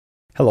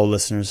Hello,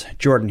 listeners.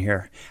 Jordan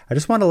here. I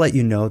just want to let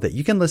you know that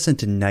you can listen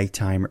to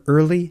Nighttime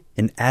early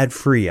and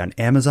ad-free on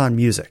Amazon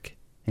Music.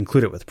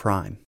 Include it with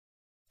Prime.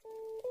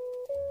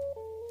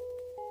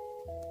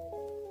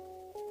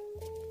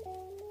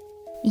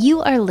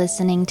 You are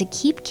listening to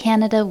Keep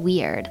Canada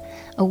Weird,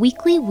 a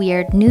weekly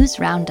weird news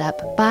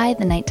roundup by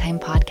the Nighttime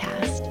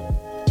Podcast.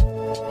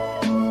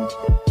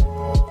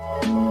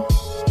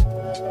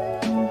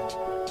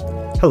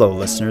 Hello,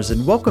 listeners,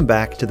 and welcome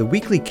back to the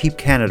weekly Keep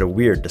Canada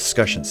Weird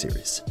discussion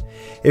series.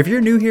 If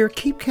you're new here,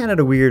 Keep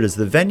Canada Weird is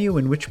the venue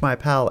in which my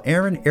pal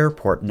Aaron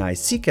Airport and I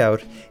seek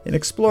out and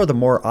explore the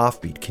more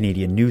offbeat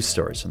Canadian news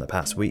stories from the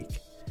past week.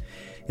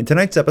 In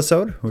tonight's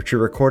episode, which we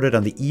recorded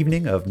on the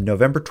evening of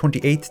November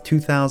 28th,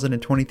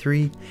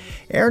 2023,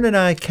 Aaron and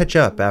I catch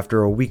up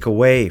after a week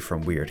away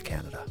from Weird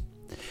Canada.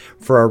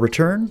 For our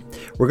return,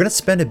 we're going to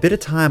spend a bit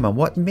of time on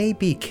what may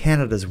be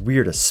Canada's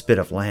weirdest spit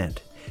of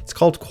land. It's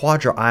called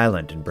Quadra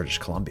Island in British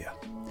Columbia.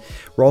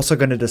 We're also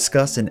going to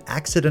discuss an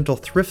accidental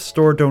thrift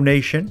store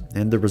donation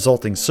and the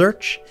resulting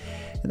search,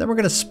 and then we're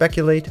going to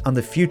speculate on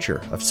the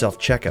future of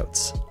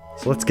self-checkouts.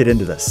 So let's get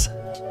into this.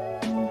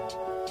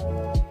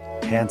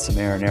 Handsome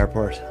Aaron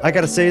Airport. I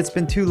gotta say, it's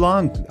been too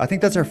long. I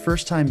think that's our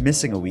first time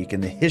missing a week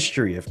in the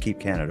history of Keep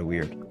Canada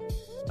Weird.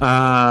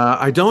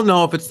 I don't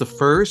know if it's the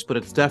first, but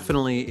it's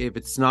definitely, if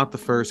it's not the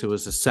first, it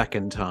was the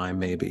second time,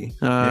 maybe.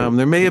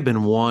 There may have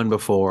been one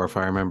before, if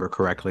I remember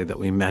correctly, that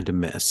we had to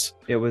miss.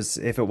 It was,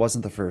 if it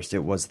wasn't the first,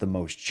 it was the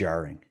most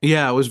jarring.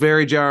 Yeah, it was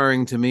very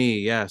jarring to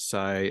me. Yes,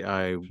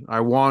 I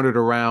wandered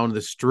around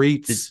the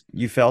streets.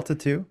 You felt it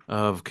too?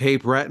 Of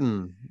Cape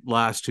Breton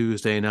last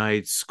Tuesday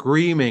night,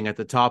 screaming at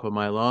the top of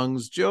my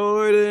lungs,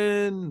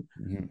 Jordan,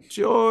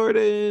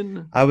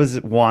 Jordan. I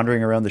was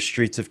wandering around the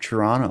streets of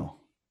Toronto.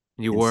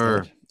 You instead.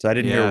 were. So I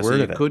didn't hear a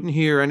word of it. Couldn't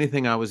hear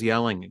anything I was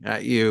yelling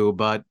at you,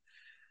 but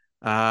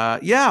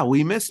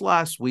we missed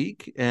last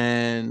week,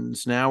 and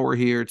now we're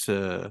here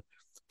to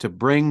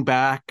bring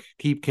back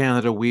Keep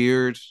Canada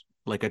Weird,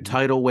 like a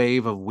tidal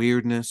wave of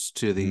weirdness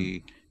to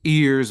the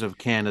ears of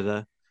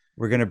Canada.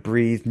 We're going to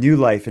breathe new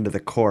life into the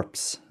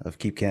corpse of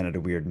Keep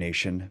Canada Weird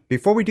Nation.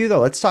 Before we do, though,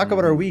 let's talk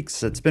about our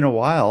weeks. It's been a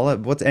while.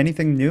 What's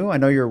anything new? I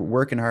know you're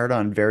working hard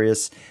on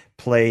various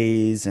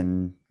plays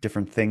and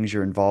different things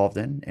you're involved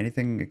in.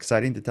 Anything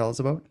exciting to tell us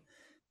about?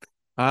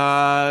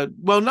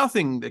 Well,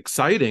 nothing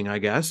exciting, I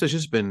guess. It's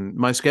just been,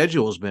 my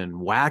schedule's been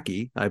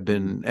wacky. I've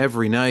been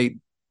every night.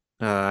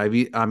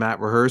 I'm at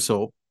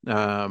rehearsal.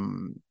 I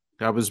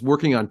was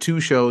working on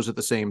two shows at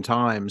the same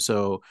time,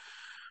 so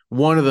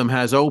one of them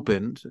has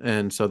opened,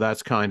 and so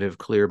that's kind of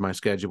cleared my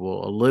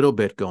schedule a little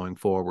bit going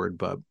forward.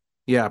 But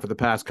yeah, for the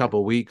past couple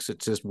of weeks,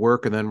 it's just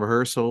work and then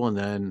rehearsal and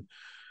then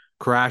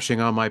crashing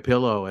on my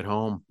pillow at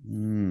home.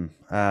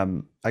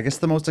 I guess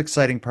the most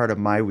exciting part of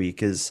my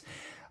week is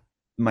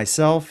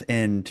myself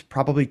and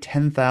probably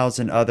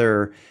 10,000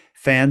 other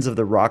fans of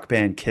the rock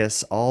band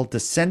Kiss all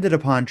descended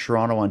upon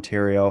Toronto,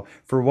 Ontario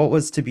for what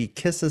was to be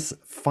Kiss's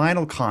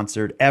final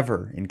concert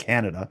ever in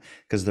Canada,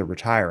 because they're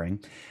retiring.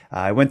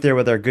 I went there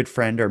with our good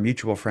friend, our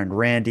mutual friend,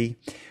 Randy.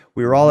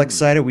 We were all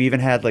excited. We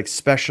even had like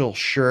special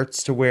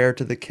shirts to wear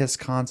to the Kiss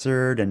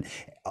concert, and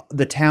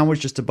the town was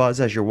just abuzz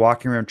as you're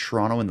walking around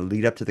Toronto in the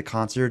lead up to the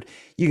concert.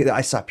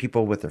 I saw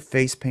people with their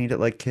face painted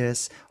like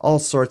Kiss, all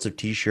sorts of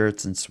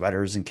t-shirts and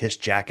sweaters and Kiss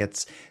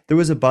jackets. There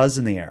was a buzz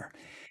in the air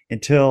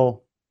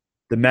until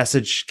the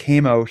message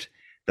came out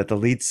that the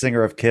lead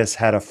singer of Kiss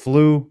had a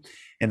flu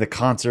and the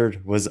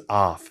concert was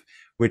off,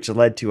 which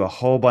led to a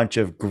whole bunch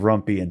of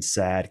grumpy and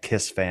sad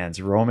Kiss fans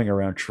roaming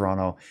around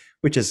Toronto,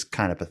 which is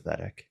kind of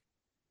pathetic.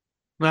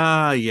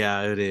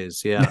 Yeah, it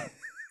is. Yeah.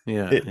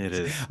 Yeah, it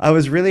is. I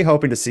was really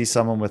hoping to see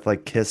someone with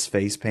like Kiss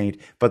face paint,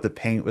 but the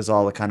paint was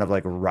all kind of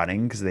like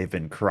running because they've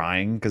been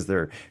crying because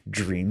their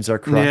dreams are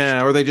crushed.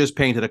 Yeah, or they just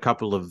painted a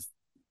couple of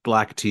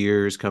black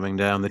tears coming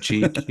down the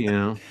cheek,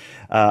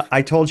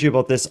 I told you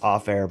about this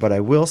off air, but I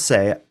will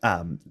say,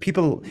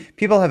 people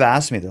have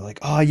asked me, they're like,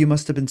 oh, you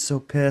must have been so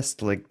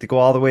pissed, like to go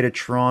all the way to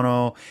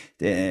Toronto,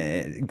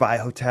 buy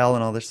a hotel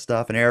and all this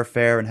stuff and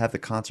airfare and have the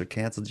concert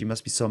canceled. You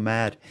must be so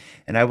mad.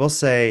 And I will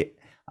say,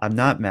 I'm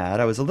not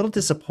mad. I was a little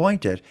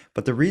disappointed,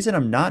 but the reason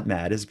I'm not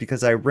mad is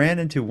because I ran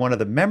into one of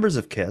the members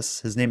of Kiss.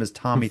 His name is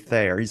Tommy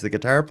Thayer. He's the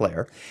guitar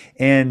player.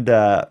 And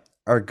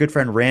our good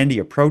friend Randy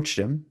approached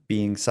him,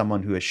 being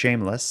someone who is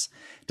shameless,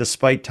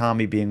 despite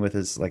Tommy being with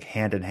his like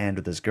hand in hand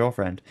with his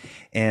girlfriend.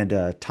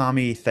 And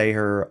Tommy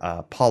Thayer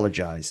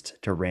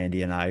apologized to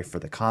Randy and I for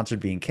the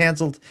concert being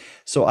canceled.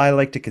 So I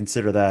like to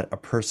consider that a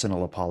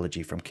personal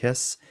apology from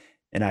Kiss,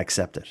 and I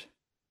accept it.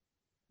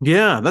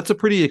 Yeah, that's a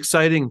pretty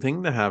exciting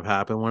thing to have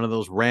happen. One of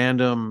those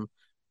random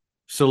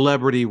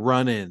celebrity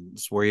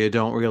run-ins where you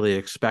don't really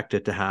expect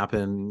it to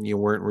happen. You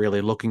weren't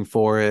really looking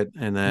for it.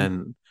 And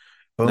then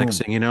next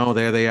thing you know,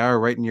 there they are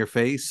right in your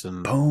face.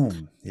 And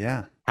boom.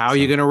 Yeah. How are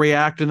you going to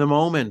react in the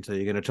moment? Are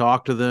you going to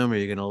talk to them? Are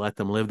you going to let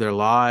them live their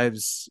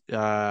lives?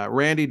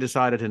 Randy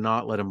decided to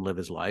not let him live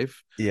his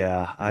life.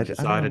 Yeah. I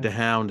decided to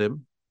hound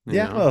him.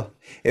 Yeah, well,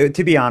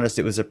 to be honest,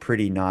 it was a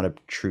pretty not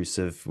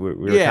obtrusive. We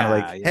were kind of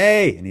like,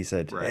 hey, and he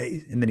said,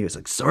 hey, and then he was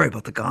like, sorry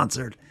about the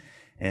concert.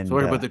 And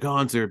Sorry about the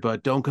concert,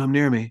 but don't come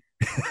near me.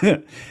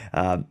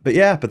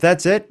 but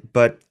that's it.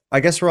 But I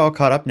guess we're all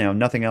caught up now.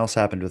 Nothing else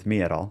happened with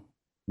me at all.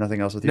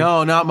 Nothing else with you.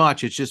 No, not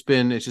much. It's just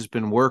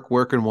been work,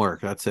 work, and work.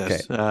 That's Okay.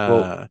 it.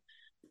 Well,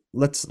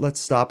 let's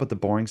stop with the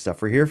boring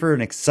stuff. We're here for an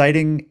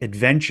exciting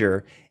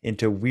adventure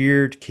into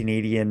weird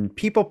Canadian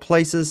people,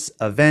 places,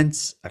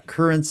 events,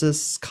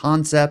 occurrences,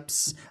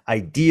 concepts,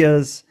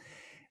 ideas.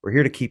 We're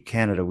here to keep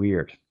Canada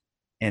weird.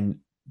 And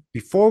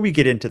before we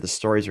get into the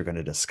stories we're going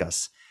to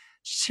discuss,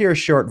 just hear a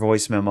short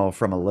voice memo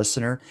from a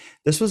listener.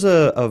 This was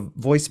a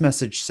voice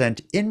message sent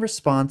in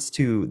response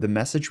to the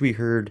message we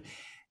heard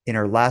in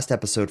our last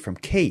episode from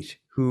Kate,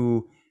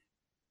 who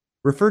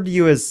referred to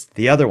you as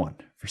the other one.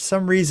 For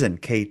some reason,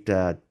 Kate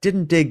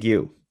didn't dig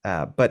you,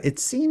 but it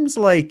seems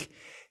like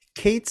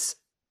Kate's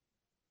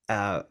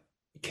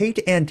Kate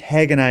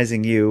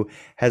antagonizing you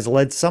has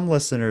led some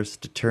listeners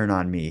to turn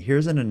on me.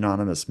 Here's an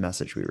anonymous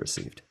message we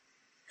received.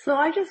 So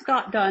I just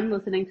got done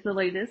listening to the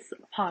latest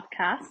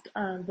podcast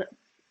of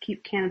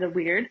Keep Canada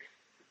Weird,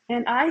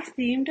 and I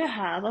seem to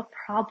have a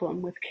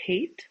problem with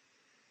Kate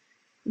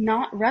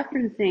not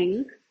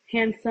referencing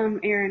handsome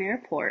Aaron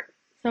Airport.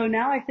 So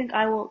now I think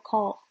I will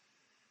call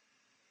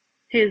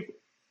his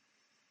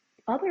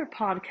other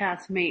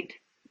podcast mate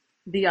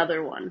the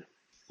other one.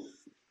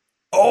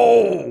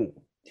 Oh,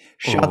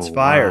 shots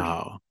fired.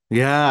 Wow.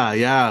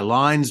 Yeah.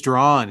 Lines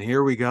drawn.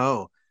 Here we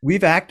go.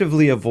 We've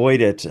actively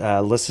avoided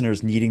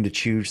listeners needing to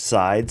choose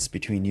sides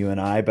between you and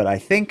I, but I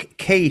think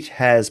Kate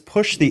has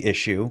pushed the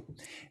issue,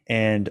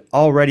 and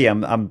already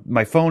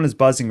my phone is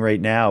buzzing right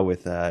now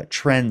with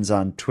trends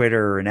on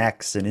Twitter and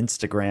X and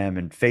Instagram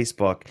and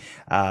Facebook.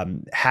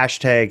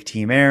 Hashtag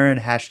Team Aaron,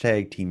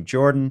 hashtag Team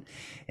Jordan,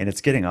 and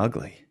it's getting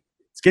ugly.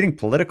 It's getting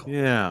political.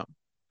 Yeah.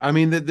 I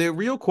mean, the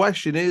real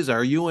question is,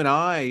 are you and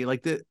I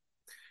like the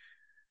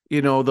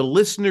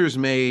listeners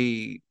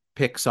may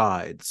pick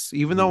sides,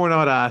 even though we're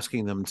not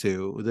asking them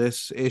to.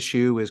 This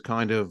issue is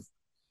kind of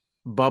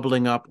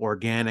bubbling up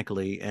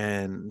organically,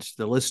 and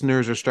the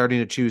listeners are starting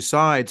to choose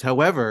sides.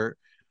 However,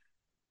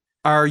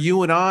 are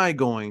you and I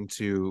going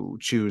to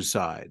choose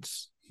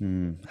sides?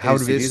 How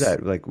do we do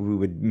that? Like, we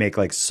would make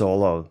like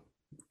solo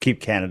Keep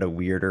Canada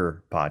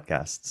Weirder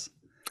podcasts.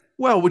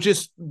 Well,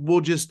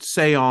 we'll just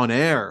say on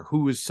air,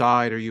 whose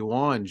side are you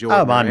on,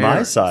 Jordan? I'm on my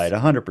Aaron's? side,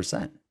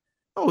 100%.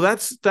 Oh,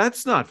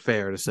 that's not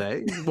fair to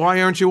say.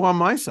 Why aren't you on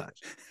my side?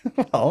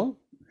 Well,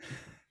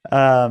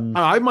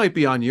 I might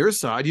be on your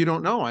side. You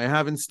don't know. I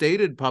haven't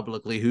stated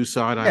publicly whose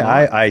side I'm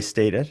on. I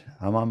stated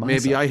I'm on my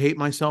Maybe side. I hate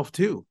myself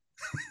too.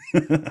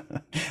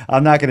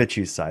 I'm not going to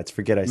choose sides.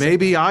 Forget I said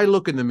Maybe that. I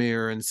look in the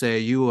mirror and say,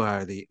 you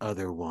are the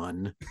other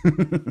one.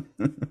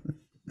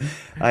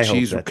 I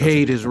hope that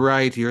Kate doesn't is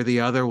right. You're the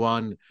other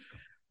one.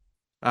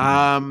 So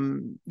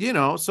I'm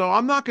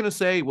not going to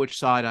say which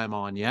side I'm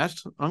on yet.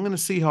 I'm going to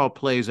see how it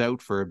plays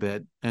out for a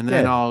bit, and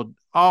then Yeah.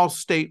 I'll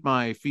state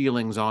my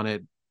feelings on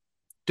it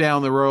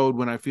down the road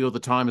when I feel the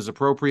time is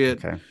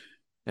appropriate. Okay.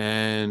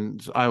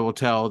 And I will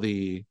tell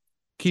the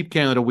Keep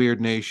Canada Weird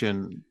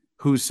Nation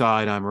whose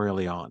side I'm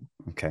really on.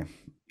 Okay.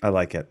 I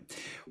like it.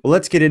 Well,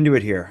 let's get into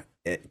it here.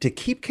 To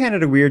keep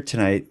Canada weird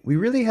tonight, we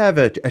really have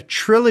a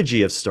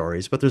trilogy of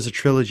stories, but there's a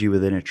trilogy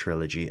within a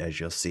trilogy, as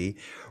you'll see.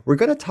 We're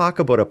going to talk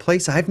about a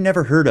place I've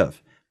never heard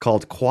of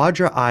called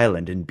Quadra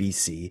Island in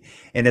BC,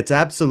 and it's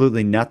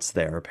absolutely nuts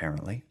there,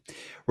 apparently.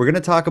 We're going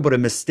to talk about a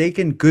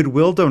mistaken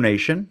Goodwill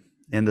donation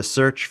and the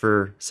search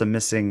for some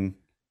missing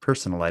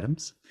personal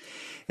items.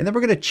 And then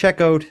we're going to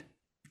check out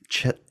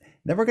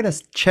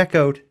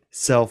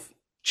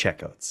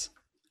self-checkouts.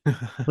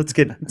 Let's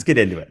get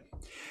into it.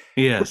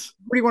 Yes.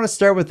 Where do you want to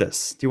start with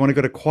this? Do you want to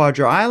go to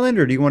Quadra Island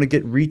or do you want to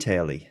get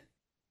retail-y?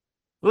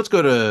 Let's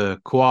go to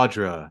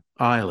Quadra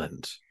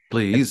Island,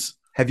 please.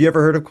 Have you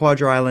ever heard of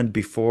Quadra Island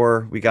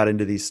before we got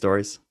into these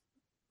stories?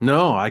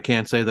 No, I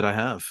can't say that I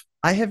have.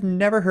 I have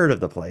never heard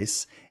of the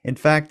place. In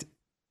fact,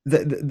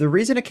 the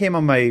reason it came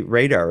on my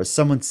radar is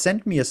someone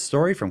sent me a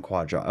story from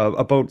Quadra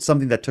about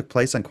something that took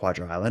place on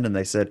Quadra Island, and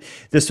they said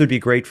this would be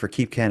great for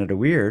Keep Canada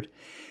Weird.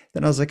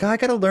 Then I was like, I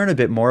got to learn a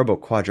bit more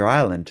about Quadra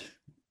Island.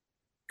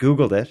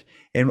 Googled it,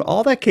 and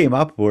all that came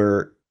up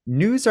were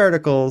news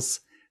articles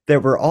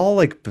that were all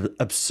like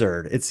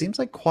absurd. It seems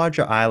like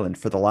Quadra Island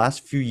for the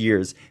last few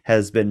years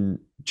has been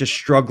just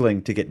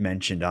struggling to get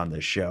mentioned on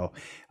this show.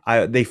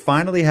 They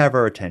finally have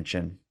our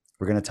attention.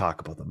 We're going to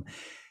talk about them.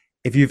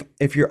 If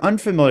you're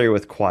unfamiliar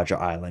with Quadra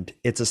Island,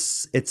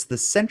 it's the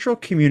central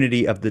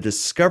community of the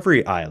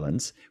Discovery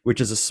Islands, which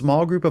is a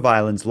small group of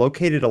islands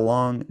located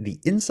along the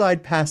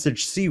Inside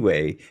Passage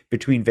Seaway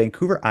between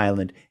Vancouver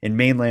Island and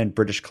mainland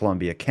British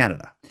Columbia,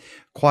 Canada.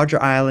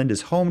 Quadra Island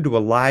is home to a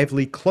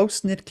lively,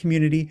 close-knit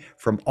community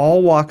from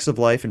all walks of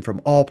life and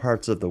from all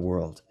parts of the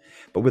world.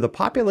 But with a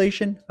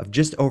population of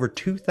just over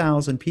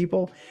 2,000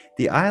 people,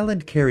 the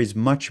island carries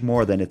much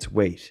more than its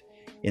weight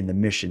in the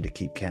mission to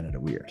keep Canada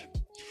weird.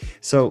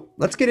 So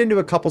let's get into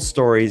a couple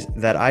stories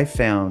that I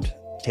found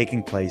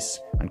taking place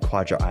on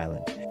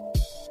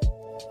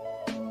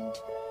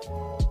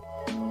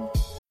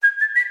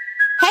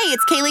Hey,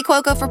 it's Kaylee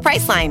Cuoco for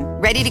Priceline.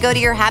 Ready to go to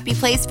your happy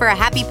place for a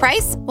happy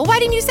price? Well, why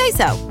didn't you say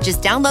so?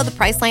 Just download the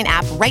Priceline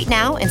app right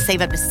now and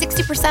save up to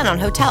 60% on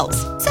hotels.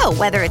 So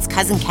whether it's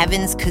Cousin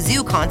Kevin's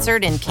Kazoo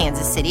Concert in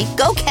Kansas City,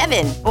 go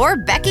Kevin, or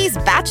Becky's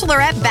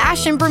Bachelorette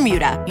Bash in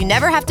Bermuda, you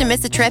never have to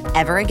miss a trip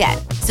ever again.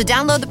 So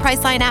download the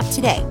Priceline app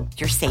today.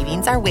 Your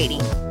savings are waiting.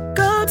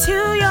 Go to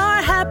your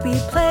happy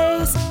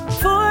place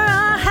for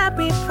a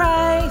happy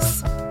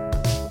price.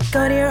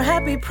 Go to your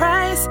happy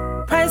price,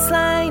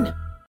 Priceline.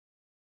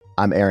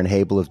 I'm Aaron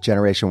Habel of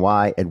Generation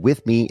Y, and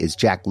with me is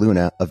Jack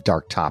Luna of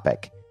Dark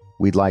Topic.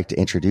 We'd like to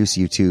introduce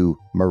you to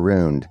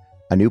Marooned,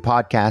 a new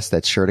podcast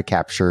that's sure to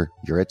capture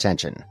your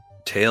attention.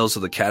 Tales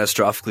of the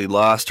catastrophically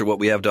lost are what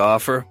we have to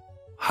offer.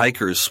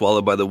 Hikers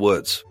swallowed by the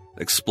woods.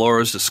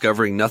 Explorers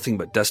discovering nothing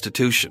but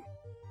destitution.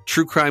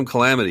 True crime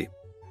calamity.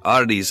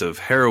 Oddities of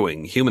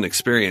harrowing human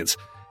experience.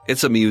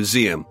 It's a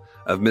museum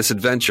of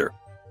misadventure.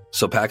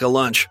 So pack a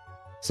lunch.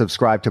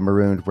 Subscribe to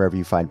Marooned wherever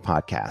you find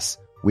podcasts.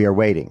 We are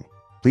waiting.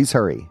 Please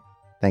hurry.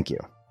 Thank you.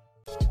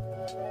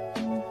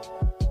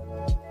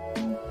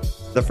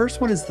 The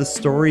first one is the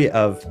story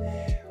of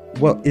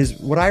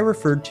what I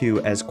referred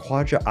to as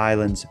Quadra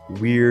Island's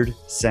weird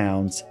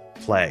sounds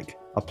plague.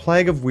 A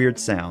plague of weird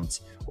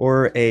sounds,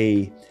 or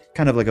a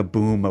kind of like a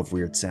boom of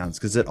weird sounds,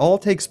 because it all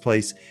takes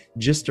place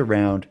just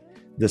around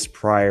this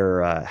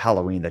prior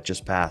Halloween that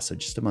just passed, so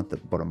just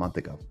about a month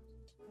ago.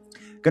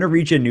 I'm going to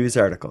read you a news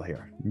article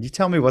here. You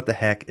tell me what the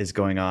heck is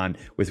going on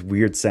with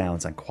weird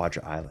sounds on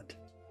Quadra Island.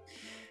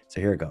 So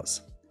here it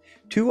goes.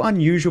 2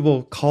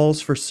 unusual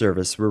calls for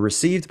service were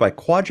received by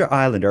Quadra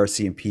Island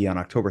RCMP on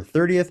October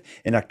 30th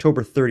and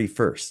October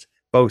 31st,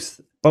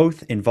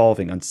 both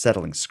involving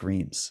unsettling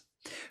screams.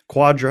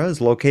 Quadra is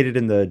located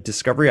in the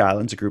Discovery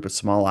Islands, a group of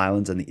small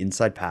islands on the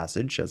Inside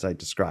Passage, as I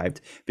described,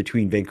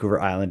 between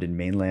Vancouver Island and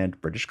mainland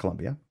British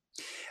Columbia.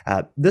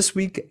 This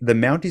week, the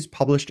Mounties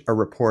published a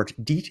report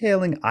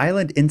detailing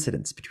island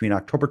incidents between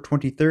October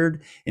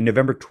 23rd and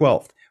November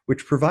 12th,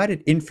 which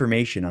provided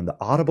information on the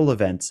audible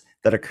events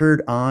that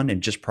occurred on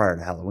and just prior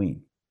to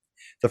Halloween.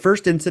 The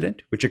first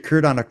incident, which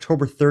occurred on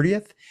October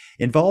 30th,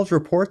 involved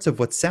reports of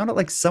what sounded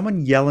like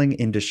someone yelling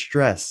in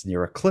distress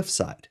near a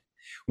cliffside.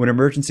 When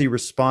emergency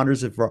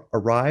responders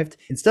arrived,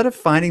 instead of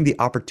finding the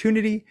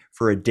opportunity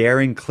for a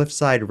daring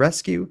cliffside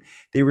rescue,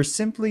 they were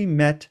simply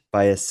met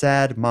by a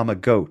sad mama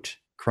goat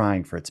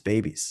crying for its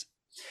babies.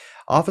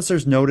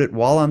 Officers noted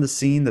while on the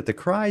scene that the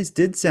cries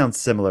did sound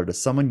similar to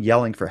someone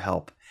yelling for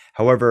help.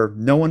 However,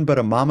 no one but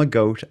a mama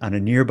goat on a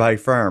nearby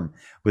farm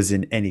was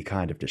in any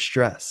kind of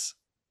distress.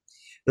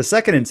 The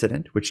second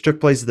incident, which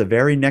took place the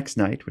very next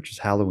night, which was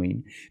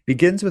Halloween,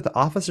 begins with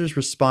officers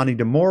responding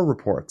to more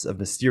reports of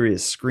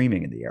mysterious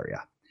screaming in the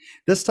area.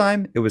 This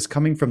time, it was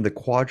coming from the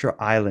Quadra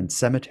Island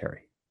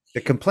Cemetery.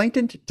 The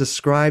complainant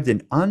described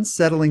an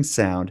unsettling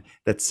sound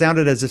that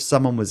sounded as if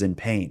someone was in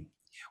pain.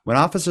 When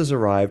officers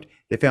arrived,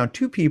 they found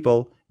 2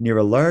 people near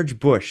a large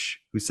bush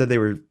who said they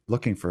were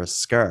looking for a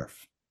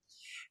scarf.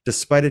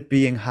 Despite it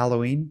being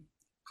Halloween,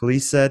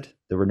 police said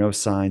there were no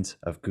signs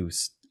of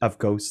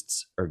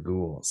ghosts or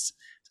ghouls.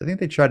 So I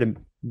think they tried to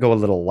go a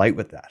little light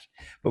with that.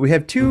 But we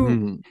have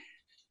two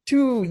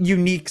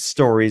unique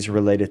stories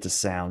related to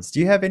sounds. Do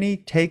you have any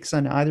takes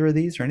on either of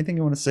these, or anything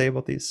you want to say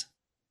about these?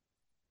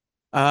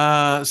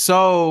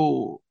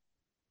 So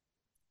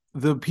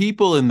the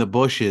people in the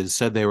bushes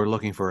said they were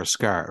looking for a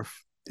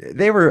scarf.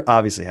 They were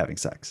obviously having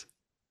sex.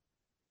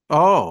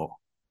 Oh.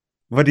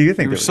 What do you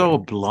think? You're so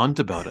blunt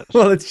about it.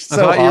 Well, it's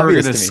so I thought you were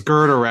going to to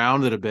skirt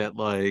around it a bit,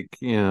 like,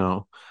 they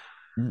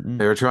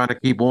were trying to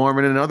keep warm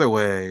in another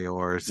way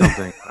or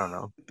something. I don't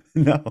know.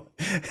 No.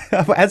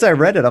 As I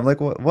read it, I'm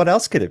like, what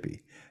else could it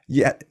be?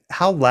 Yeah.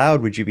 How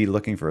loud would you be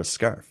looking for a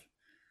scarf?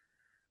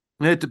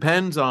 It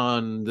depends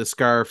on the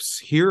scarf's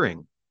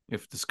hearing.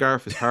 If the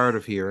scarf is hard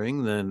of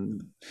hearing,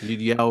 then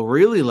you'd yell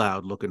really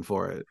loud looking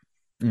for it.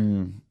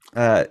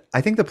 I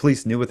think the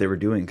police knew what they were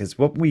doing, because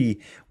what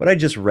I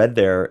just read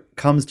there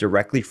comes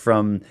directly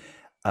from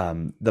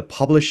the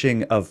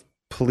publishing of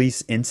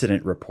police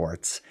incident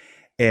reports,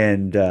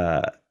 and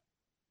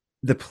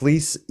the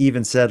police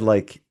even said,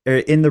 like,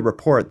 in the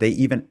report, they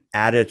even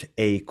added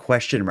a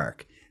question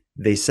mark.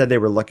 They said they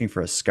were looking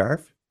for a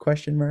scarf,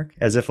 question mark,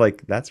 as if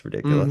like that's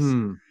ridiculous.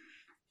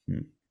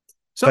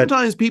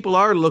 Sometimes people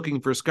are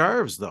looking for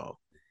scarves, though.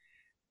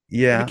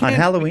 Yeah, on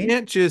Halloween. You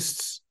can't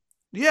just.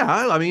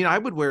 Yeah, I mean, I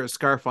would wear a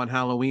scarf on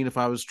Halloween if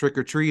I was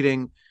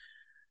trick-or-treating.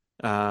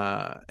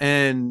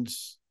 And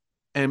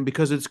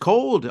because it's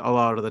cold a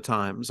lot of the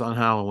times on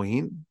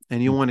Halloween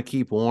and you want to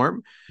keep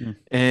warm.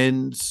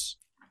 And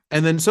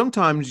then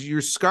sometimes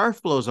your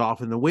scarf blows off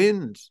in the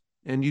wind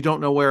and you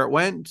don't know where it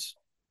went.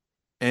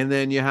 And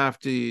then you have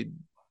to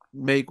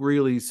make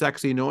really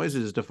sexy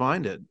noises to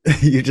find it.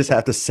 You just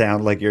have to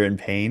sound like you're in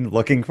pain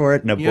looking for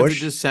it in a bush. You have to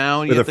just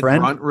sound, you have to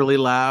grunt really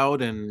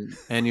loud, and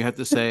you have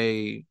to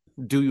say,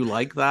 do you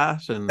like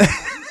that?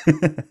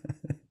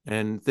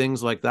 And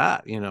things like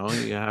that. You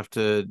have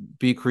to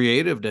be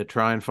creative to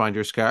try and find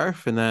your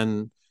scarf. And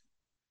then,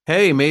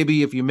 hey,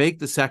 maybe if you make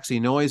the sexy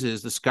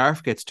noises, the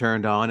scarf gets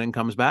turned on and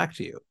comes back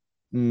to you.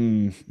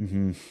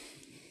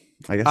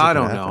 I guess it I could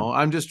don't happen. know.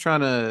 I'm just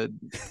trying to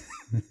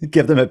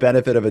Give them a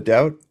benefit of a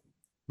doubt.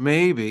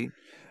 maybe.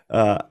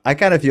 I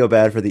kind of feel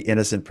bad for the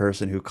innocent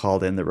person who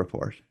called in the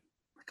report.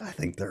 Like, I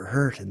think they're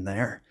hurt in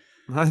there.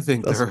 I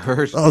think Those they're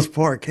hurt. those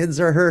poor kids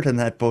are hurt in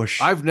that bush.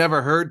 I've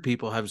never heard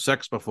people have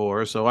sex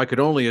before, so I could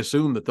only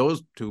assume that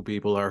those two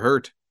people are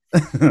hurt.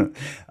 The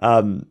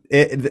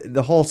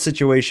whole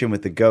situation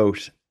with the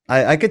goat,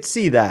 I could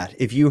see that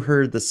if you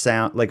heard the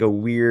sound, like a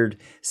weird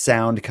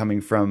sound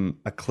coming from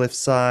a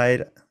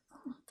cliffside,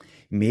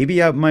 maybe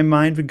my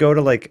mind would go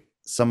to like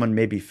someone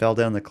maybe fell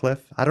down the cliff.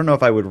 I don't know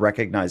if I would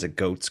recognize a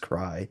goat's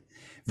cry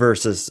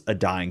versus a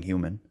dying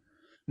human.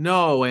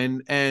 No,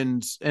 and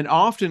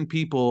often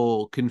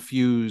people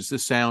confuse the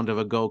sound of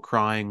a goat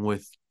crying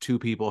with two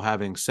people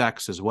having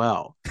sex as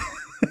well.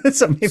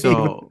 So maybe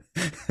So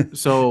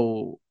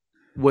so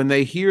when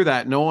they hear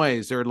that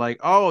noise, they're like,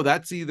 "Oh,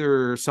 that's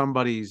either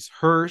somebody's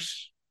hurt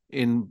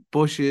in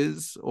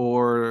bushes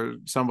or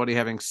somebody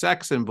having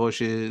sex in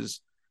bushes."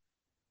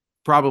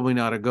 Probably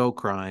not a goat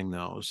crying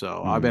though,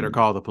 so I better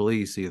call the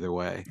police either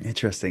way.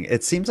 Interesting.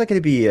 It seems like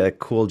it'd be a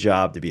cool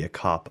job to be a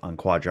cop on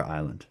Quadra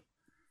Island.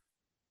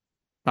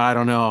 I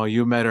don't know.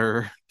 You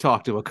better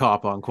talk to a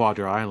cop on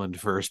Quadra Island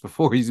first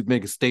before you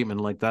make a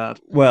statement like that.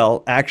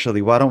 Well,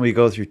 actually, why don't we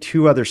go through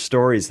two other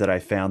stories that I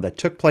found that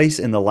took place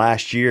in the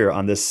last year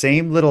on this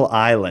same little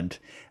island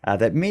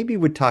that maybe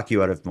would talk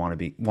you out of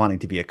wanting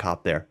to be a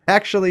cop there.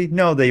 Actually,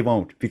 no, they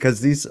won't,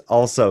 because these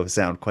also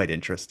sound quite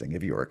interesting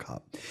if you were a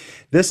cop.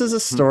 This is a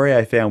story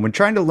I found when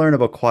trying to learn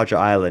about Quadra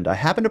Island. I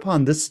happened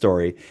upon this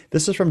story.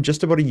 This is from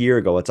just about a year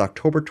ago. It's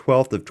October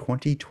 12th of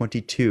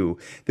 2022.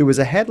 There was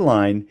a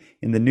headline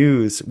in the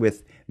news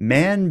with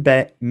man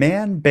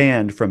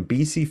banned from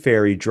BC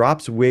Ferry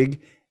drops wig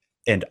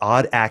and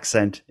odd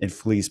accent and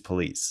flees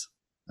police.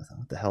 I thought,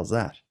 what the hell's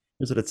that?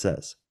 Here's what it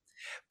says.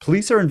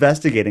 Police are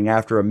investigating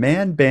after a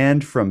man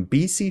banned from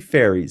BC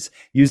Ferries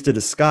used a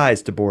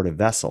disguise to board a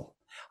vessel.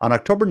 On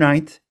October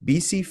 9th,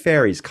 BC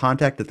Ferries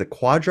contacted the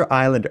Quadra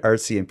Island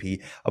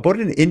RCMP about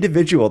an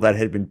individual that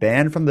had been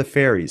banned from the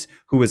ferries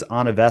who was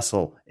on a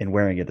vessel and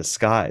wearing a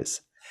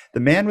disguise. The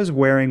man was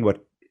wearing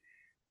what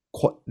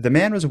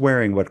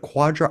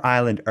Quadra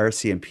Island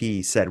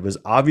RCMP said was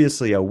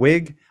obviously a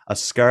wig, a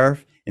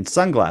scarf, and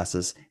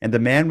sunglasses, and the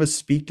man was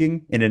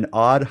speaking in an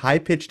odd,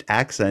 high-pitched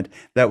accent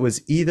that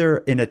was either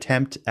an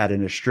attempt at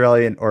an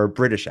Australian or a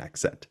British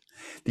accent.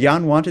 The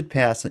unwanted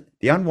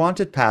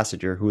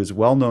passenger, who is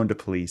well known to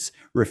police,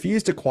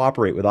 refused to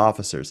cooperate with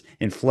officers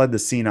and fled the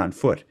scene on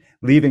foot,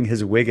 leaving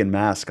his wig and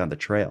mask on the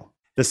trail.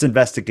 This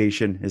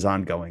investigation is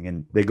ongoing,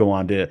 and they go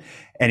on to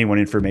anyone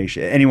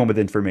with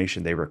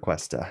information they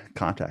request to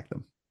contact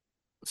them.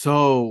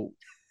 So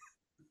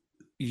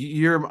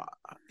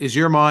is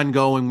your mind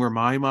going where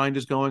my mind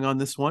is going on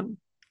this one?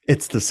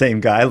 It's the same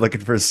guy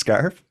looking for a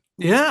scarf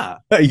Yeah.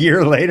 a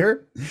year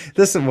later.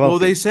 Well,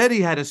 they said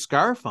he had a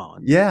scarf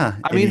on. Yeah.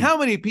 I mean, how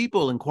many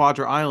people in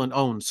Quadra Island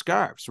own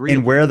scarves? Really?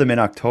 And wear them in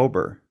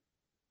October.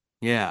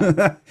 Yeah.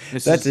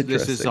 That's interesting.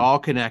 This is all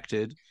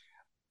connected.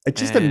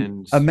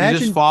 Imagine you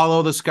just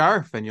follow the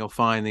scarf and you'll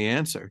find the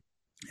answer.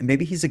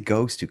 Maybe he's a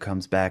ghost who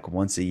comes back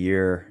once a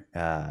year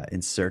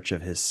in search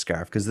of his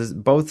scarf, because there's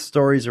both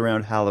stories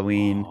around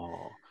Halloween.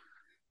 Oh,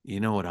 you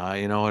know what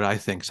I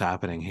think's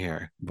happening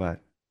here.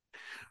 But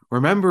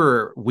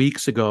remember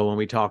weeks ago when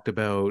we talked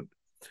about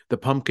the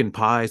pumpkin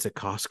pies at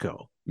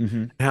Costco,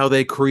 how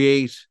they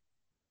create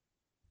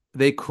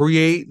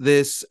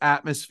this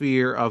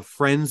atmosphere of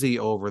frenzy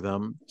over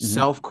them,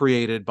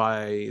 self-created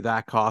by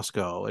that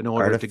Costco in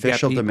order to get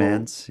people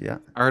demands. Yeah.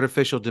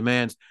 Artificial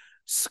demands.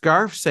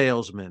 Scarf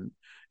salesmen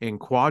in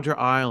Quadra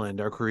Island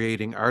are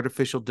creating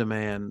artificial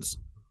demands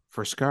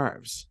for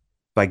scarves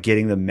by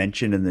getting them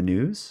mentioned in the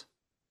news.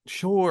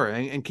 Sure,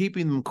 and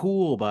keeping them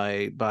cool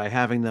by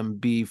having them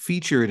be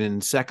featured in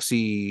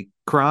sexy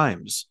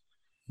crimes.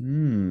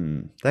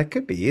 That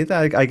could be.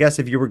 I guess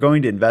if you were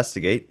going to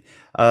investigate,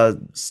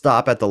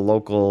 stop at the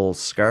local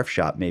scarf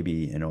shop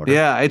maybe in order.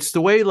 Yeah, it's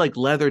the way like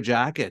leather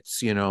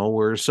jackets,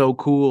 were so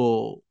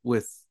cool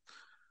with,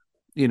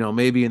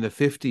 maybe in the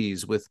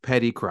 50s with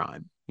petty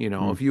crime.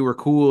 If you were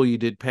cool, you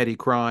did petty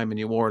crime and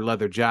you wore a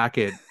leather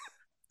jacket,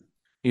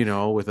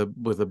 with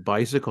a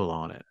bicycle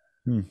on it.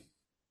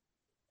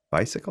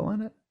 Bicycle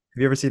on it?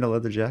 Have you ever seen a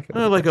leather jacket?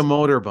 Like a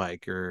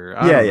motorbike, or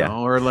I don't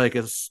know, or like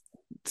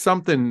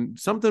something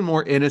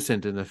more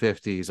innocent in the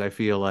 50s. I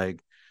feel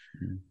like,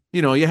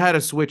 you had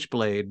a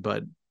switchblade,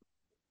 but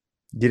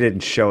you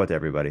didn't show it to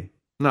everybody.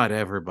 Not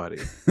everybody,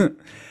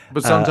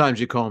 but sometimes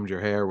you combed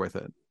your hair with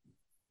it.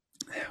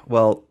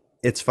 Well,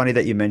 it's funny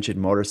that you mentioned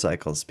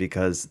motorcycles,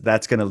 because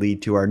that's going to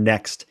lead to our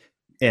next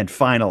and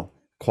final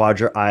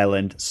Quadra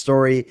Island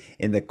story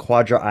in the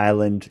Quadra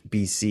Island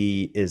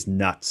BC is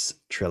Nuts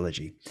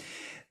trilogy.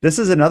 This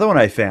is another one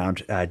I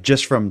found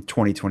just from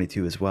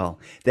 2022 as well.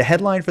 The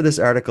headline for this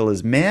article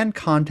is Man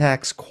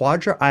Contacts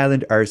Quadra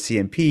Island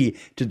RCMP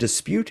to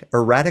Dispute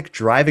Erratic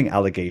Driving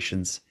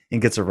Allegations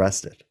and Gets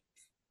Arrested.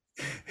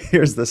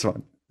 Here's this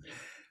one.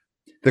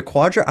 The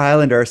Quadra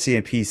Island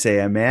RCMP say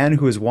a man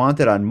who is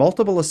wanted on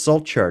multiple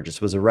assault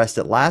charges was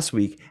arrested last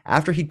week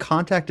after he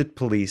contacted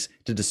police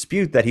to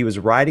dispute that he was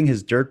riding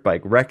his dirt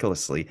bike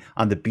recklessly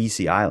on the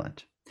BC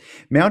island.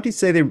 Mounties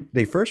say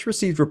they first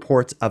received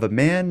reports of a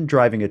man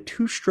driving a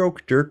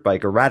two-stroke dirt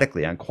bike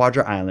erratically on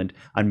Quadra Island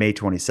on May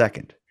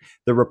 22nd.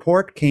 The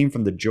report came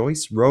from the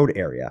Joyce Road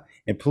area,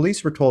 and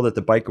police were told that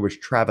the biker was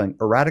traveling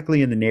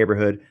erratically in the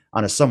neighborhood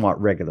on a somewhat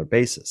regular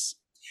basis.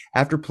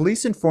 After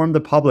police informed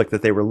the public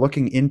that they were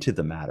looking into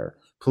the matter,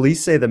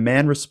 police say the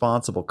man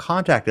responsible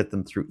contacted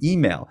them through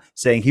email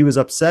saying he was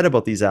upset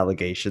about these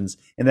allegations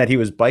and that he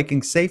was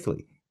biking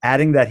safely,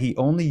 adding that he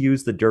only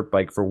used the dirt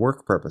bike for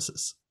work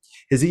purposes.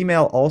 His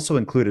email also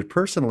included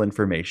personal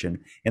information,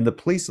 and the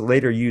police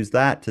later used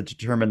that to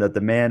determine that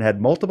the man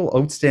had multiple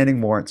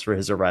outstanding warrants for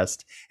his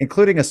arrest,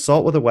 including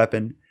assault with a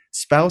weapon,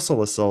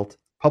 spousal assault,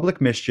 public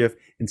mischief,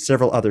 and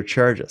several other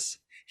charges.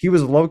 He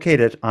was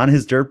located on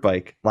his dirt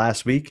bike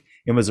last week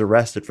and was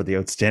arrested for the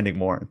outstanding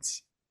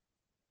warrants.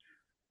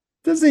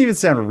 Doesn't even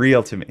sound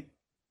real to me.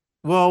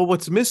 Well,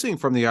 what's missing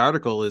from the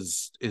article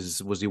is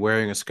was he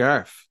wearing a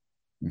scarf?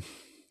 Do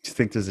you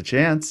think there's a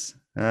chance?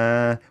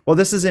 Well,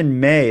 this is in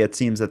May. It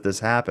seems that this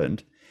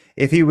happened.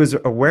 If he was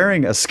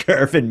wearing a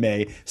scarf in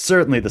May,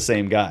 certainly the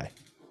same guy.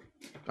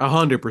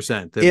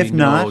 100%. There'd If be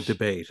not, no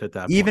debate at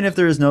that point. Even if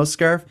there is no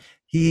scarf,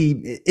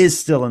 he is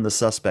still in the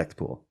suspect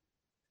pool.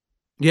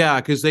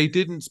 Yeah, because they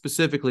didn't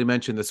specifically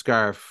mention the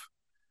scarf.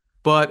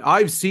 But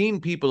I've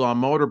seen people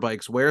on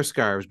motorbikes wear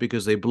scarves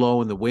because they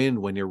blow in the wind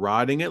when you're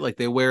riding it. Like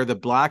they wear the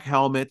black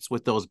helmets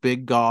with those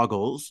big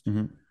goggles,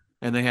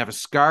 and they have a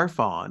scarf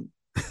on,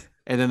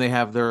 and then they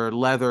have their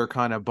leather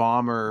kind of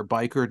bomber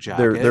biker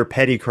jacket. Their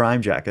petty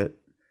crime jacket.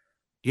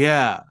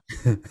 Yeah,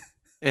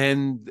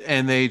 and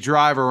they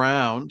drive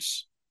around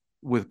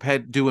with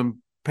doing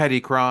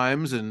petty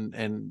crimes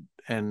and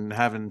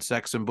having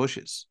sex in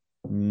bushes.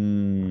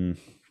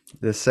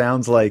 This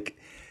sounds like,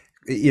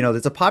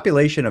 there's a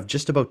population of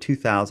just about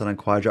 2,000 on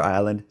Quadra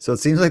Island. So it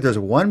seems like there's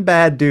one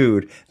bad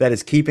dude that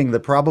is keeping the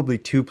probably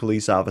two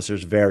police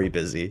officers very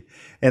busy.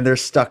 And they're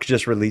stuck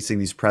just releasing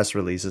these press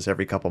releases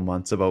every couple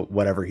months about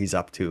whatever he's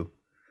up to.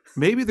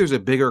 Maybe there's a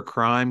bigger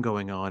crime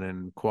going on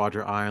in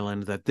Quadra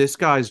Island that this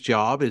guy's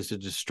job is to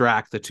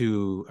distract the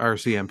two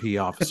RCMP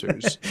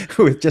officers.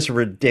 With just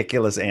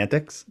ridiculous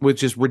antics.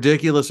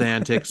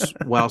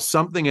 While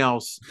something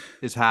else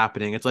is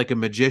happening. It's like a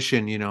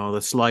magician, the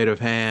sleight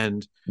of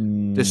hand,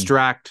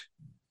 distract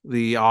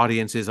the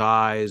audience's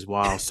eyes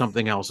while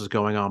something else is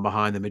going on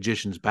behind the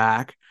magician's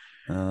back.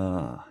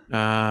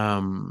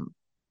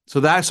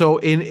 So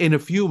in a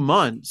few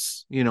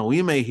months,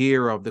 we may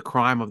hear of the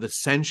crime of the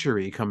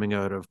century coming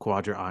out of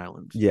Quadra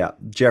Island. Yeah.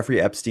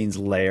 Jeffrey Epstein's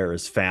lair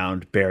is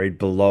found buried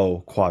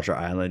below Quadra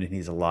Island and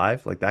he's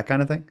alive, like that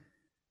kind of thing.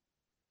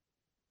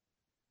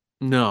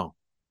 No.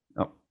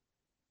 Oh.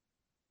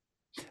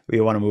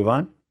 You want to move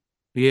on?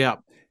 Yeah.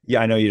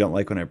 Yeah, I know you don't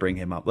like when I bring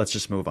him up. Let's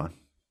just move on.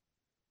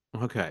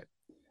 Okay.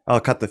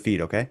 I'll cut the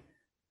feed, okay?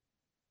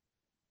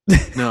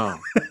 No.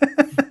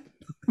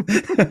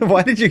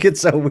 Why did you get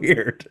so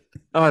weird?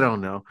 I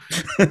don't know.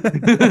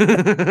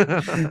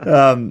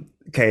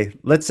 Okay,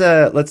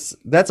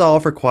 that's all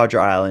for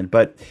Quadra Island,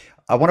 but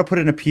I want to put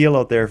an appeal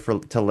out there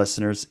to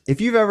listeners. If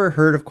you've ever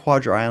heard of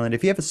Quadra Island,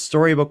 if you have a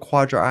story about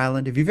Quadra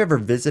Island, if you've ever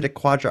visited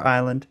Quadra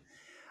Island,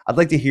 I'd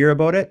like to hear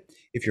about it.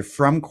 If you're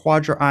from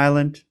Quadra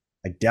Island,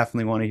 I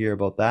definitely want to hear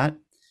about that.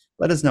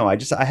 Let us know.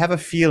 I have a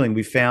feeling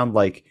we found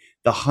like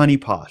the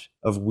honeypot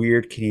of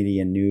weird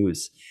Canadian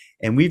news,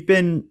 and we've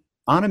been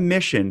on a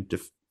mission to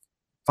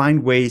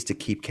find ways to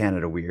keep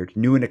Canada weird,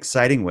 new and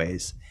exciting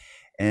ways.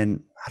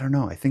 And I don't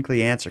know, I think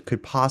the answer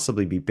could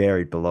possibly be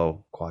buried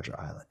below Quadra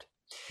Island.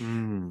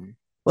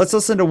 Let's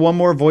listen to one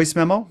more voice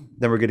memo,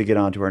 then we're going to get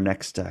on to our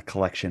next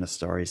collection of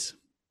stories.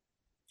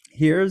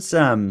 Here's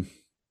a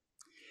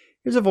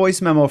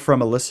voice memo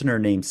from a listener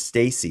named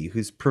Stacy,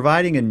 who's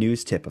providing a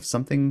news tip of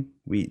something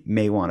we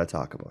may want to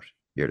talk about.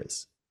 Here it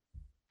is.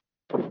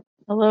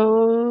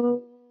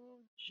 Hello,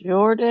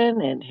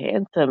 Jordan and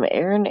handsome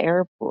Aaron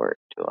Airport.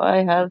 Do I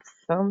have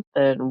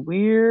something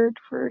weird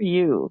for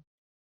you?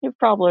 You've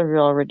probably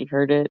already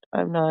heard it.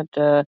 I'm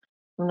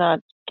not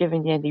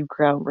giving you any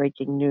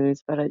groundbreaking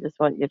news, but I just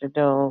want you to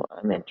know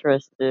I'm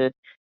interested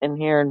in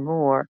hearing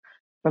more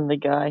from the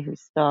guy who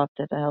stopped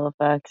at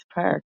Halifax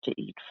Park to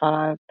eat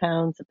 5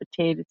 pounds of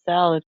potato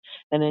salad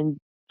and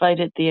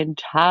invited the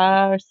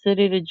entire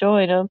city to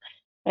join him,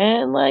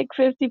 and like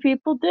 50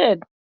 people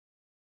did.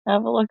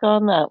 Have a look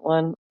on that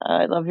one.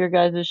 I love your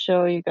guys'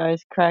 show. You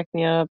guys crack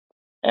me up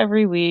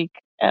every week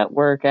at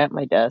work, at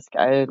my desk.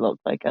 I look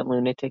like a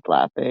lunatic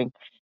laughing.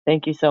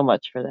 Thank you so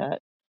much for that.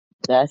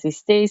 Sassy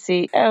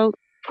Stacy out.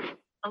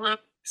 Hello.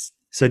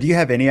 So do you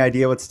have any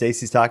idea what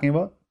Stacy's talking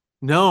about?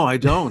 No, I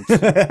don't.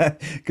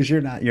 Because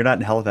you're not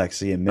in Halifax,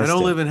 so you missed it. I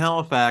don't live in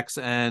Halifax,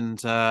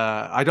 and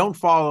I don't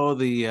follow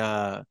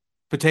the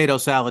Potato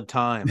Salad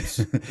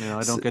Times.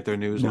 I don't get their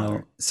newsletter.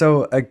 No.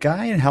 So a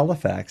guy in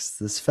Halifax,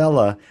 this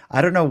fella,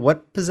 I don't know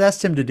what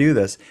possessed him to do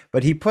this,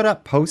 but he put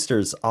up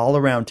posters all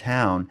around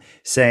town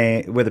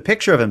saying, with a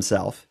picture of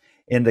himself,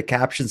 in the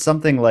caption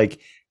something like,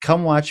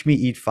 "Come watch me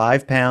eat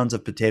 5 pounds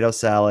of potato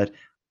salad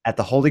at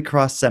the Holy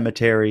Cross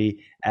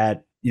Cemetery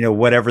at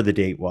whatever the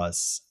date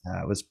was."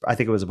 I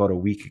think it was about a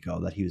week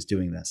ago that he was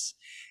doing this,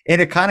 and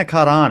it kind of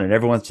caught on, and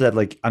everyone said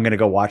like, "I'm going to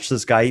go watch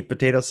this guy eat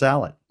potato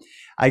salad."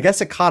 I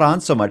guess it caught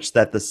on so much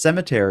that the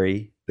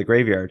cemetery, the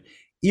graveyard,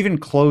 even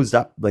closed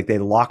up. Like they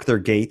locked their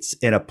gates,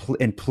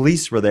 and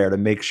police were there to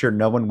make sure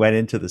no one went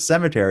into the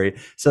cemetery.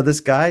 So this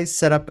guy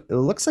set up. It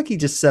looks like he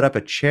just set up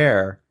a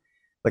chair,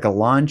 like a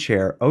lawn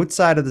chair,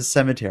 outside of the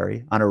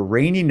cemetery on a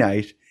rainy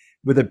night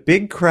with a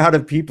big crowd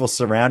of people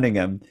surrounding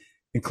him,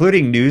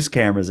 including news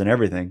cameras and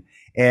everything.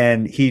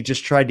 And he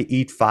just tried to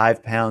eat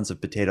 5 pounds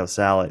of potato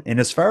salad. And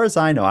as far as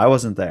I know, I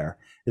wasn't there.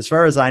 As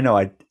far as I know,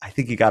 I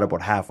think he got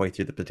about halfway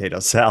through the potato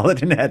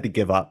salad and had to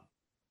give up.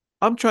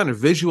 I'm trying to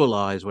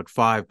visualize what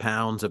 5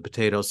 pounds of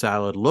potato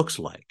salad looks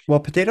like. Well,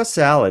 potato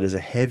salad is a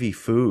heavy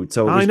food.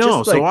 So it was I know.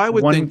 just like So I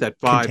would one think that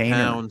 5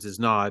 pounds container. is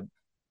not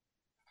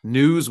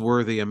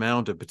newsworthy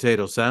amount of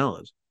potato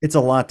salad. It's a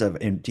lot to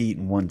eat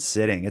in one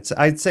sitting.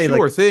 I'd say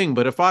Sure like thing,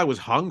 but if I was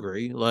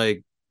hungry,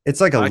 like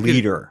it's like a I could-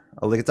 liter.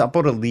 Like it's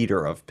about a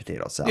liter of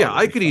potato salad. yeah,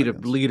 I would be could eat a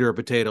 5 pounds. liter of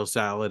potato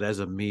salad as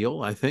a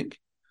meal, I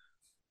think.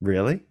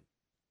 Really?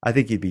 I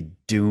think you'd be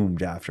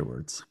doomed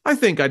afterwards. I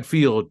think I'd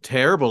feel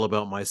terrible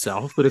about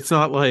myself, but it's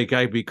not like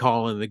I'd be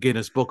calling the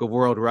Guinness Book of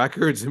World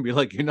Records and be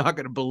like, "You're not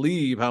going to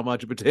believe how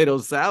much potato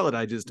salad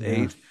I just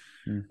ate."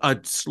 A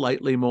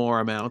slightly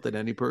more amount than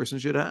any person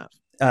should have.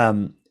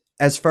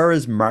 As far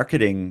as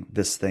marketing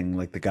this thing,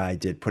 like the guy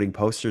did, putting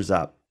posters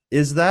up,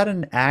 is that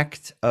an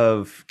act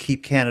of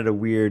Keep Canada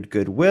Weird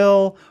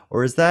goodwill,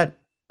 or is that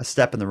a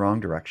step in the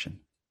wrong direction?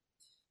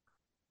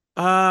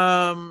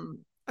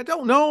 I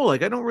don't know.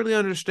 Like, I don't really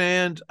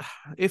understand.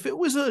 If it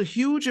was a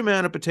huge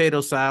amount of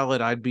potato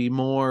salad, I'd be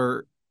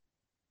more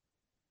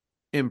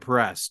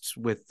impressed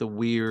with the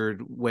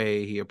weird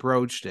way he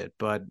approached it.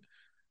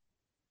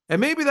 And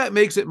maybe that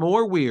makes it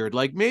more weird.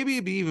 Like, maybe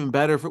it'd be even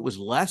better if it was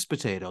less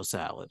potato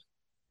salad.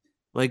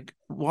 Like,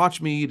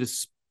 watch me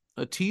eat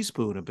a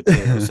teaspoon of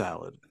potato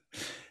salad.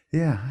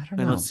 Yeah, I don't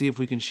know. And let's see if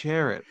we can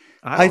share it.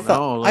 I don't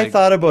know. I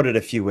thought about it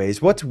a few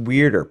ways. What's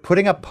weirder,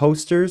 putting up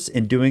posters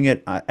and doing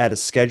it at a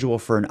schedule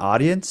for an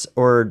audience,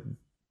 or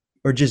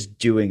just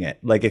doing it?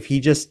 Like if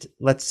he just,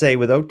 let's say,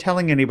 without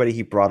telling anybody,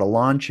 he brought a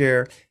lawn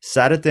chair,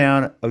 sat it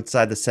down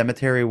outside the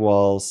cemetery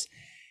walls,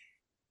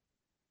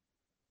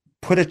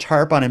 put a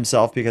tarp on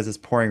himself because it's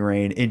pouring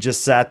rain, and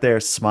just sat there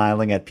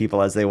smiling at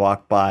people as they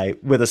walked by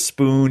with a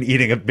spoon,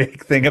 eating a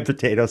big thing of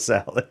potato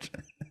salad.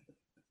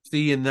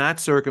 See, in that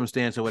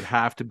circumstance, it would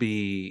have to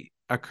be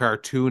a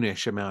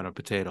cartoonish amount of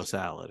potato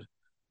salad.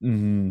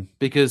 Mm-hmm.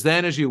 Because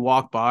then as you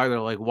walk by, they're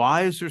like,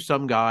 why is there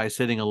some guy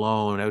sitting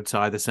alone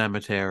outside the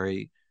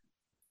cemetery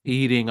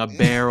eating a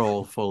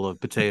barrel full of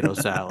potato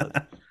salad?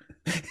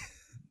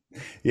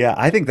 Yeah,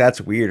 I think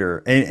that's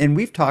weirder. And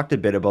we've talked a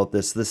bit about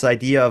this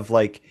idea of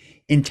like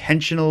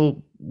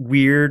intentional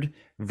weird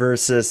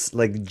versus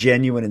like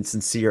genuine and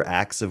sincere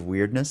acts of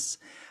weirdness.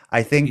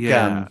 I think,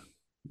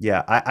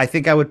 I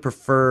think I would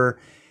prefer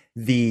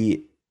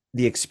the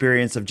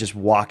experience of just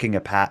walking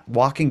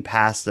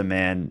past a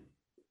man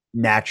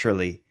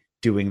naturally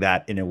doing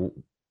that in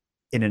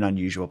an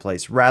unusual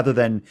place rather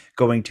than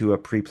going to a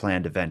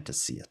pre-planned event to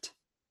see it.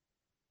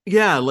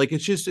 Yeah, like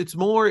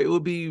it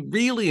would be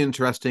really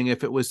interesting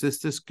if it was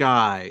this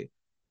guy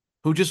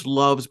who just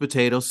loves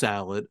potato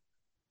salad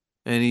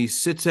and he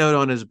sits out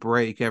on his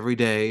break every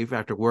day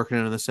after working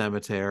in the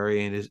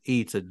cemetery and just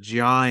eats a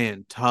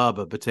giant tub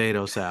of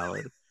potato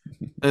salad.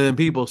 And then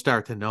people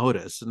start to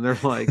notice, and they're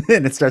like,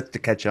 and it starts to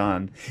catch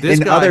on. This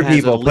and guy other has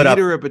people a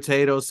liter of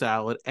potato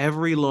salad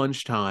every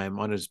lunchtime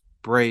on his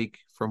break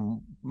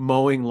from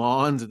mowing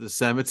lawns at the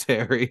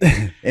cemetery.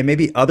 And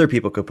maybe other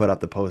people could put up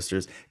the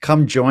posters.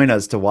 Come join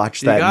us to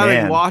watch that man. You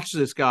gotta watch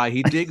this guy.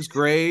 He digs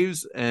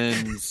graves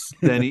and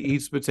then he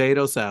eats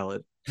potato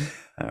salad.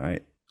 All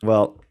right.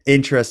 Well,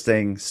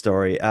 interesting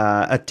story.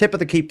 A tip of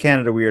the Keep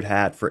Canada Weird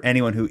hat for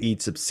anyone who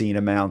eats obscene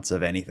amounts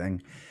of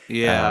anything.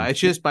 Yeah, it's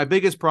just my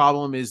biggest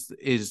problem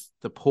is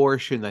the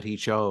portion that he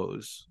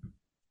chose.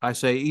 I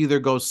say either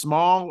go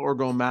small or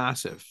go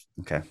massive.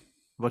 Okay.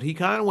 But he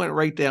kind of went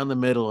right down the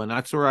middle, and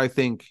that's where I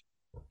think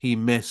he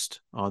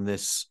missed on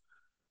this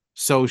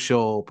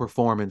social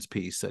performance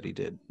piece that he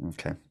did.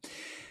 Okay.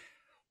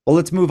 Well,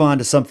 let's move on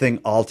to something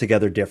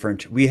altogether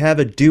different. We have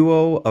a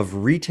duo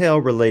of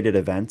retail-related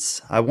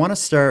events. I want to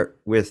start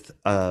with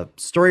a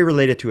story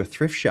related to a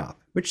thrift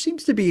shop, which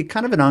seems to be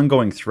kind of an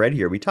ongoing thread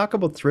here. We talk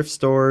about thrift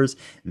stores,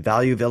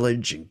 Value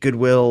Village, and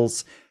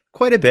Goodwills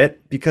quite a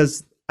bit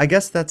because I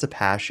guess that's a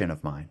passion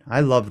of mine. I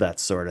love that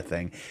sort of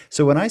thing.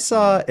 So when I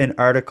saw an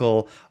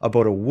article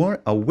about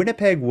a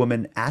Winnipeg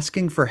woman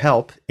asking for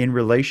help in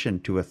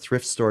relation to a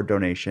thrift store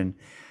donation,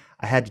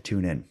 I had to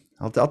tune in.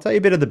 I'll tell you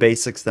a bit of the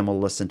basics, then we'll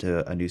listen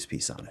to a news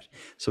piece on it.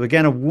 So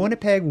again, a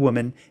Winnipeg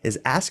woman is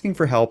asking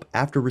for help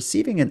after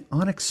receiving an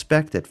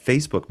unexpected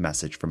Facebook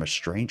message from a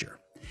stranger.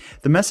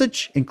 The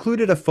message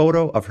included a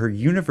photo of her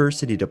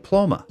university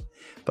diploma,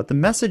 But the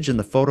message in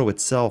the photo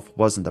itself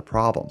wasn't the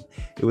problem.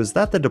 It was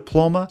that the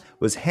diploma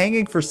was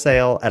hanging for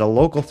sale at a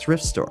local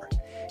thrift store,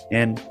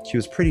 and she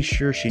was pretty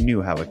sure she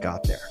knew how it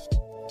got there.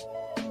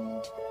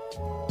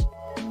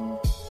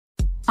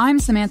 I'm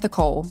Samantha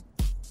Cole,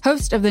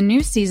 host of the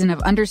new season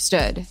of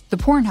Understood, the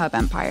Pornhub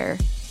Empire.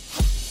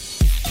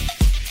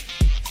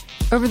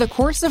 Over the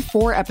course of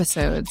 4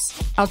 episodes,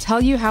 I'll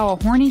tell you how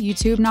a horny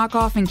YouTube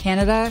knockoff in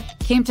Canada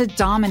came to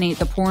dominate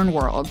the porn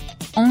world,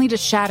 only to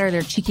shatter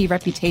their cheeky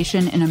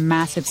reputation in a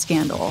massive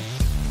scandal.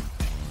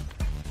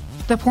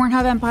 The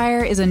Pornhub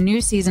Empire is a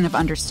new season of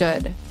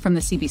Understood from the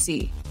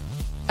CBC.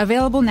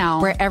 Available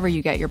now wherever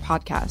you get your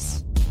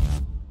podcasts.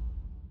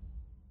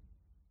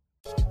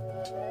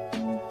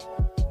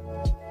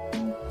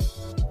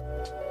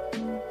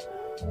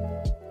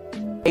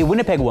 A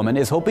Winnipeg woman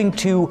is hoping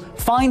to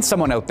find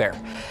someone out there.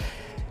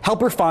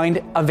 Help her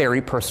find a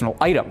very personal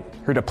item,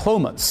 her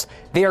diplomas.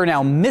 They are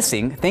now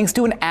missing thanks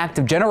to an act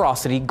of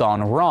generosity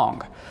gone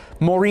wrong.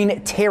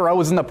 Maureen Terra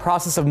was in the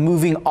process of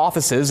moving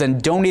offices and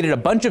donated a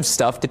bunch of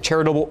stuff to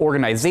charitable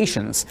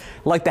organizations,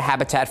 like the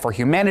Habitat for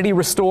Humanity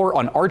Restore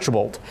on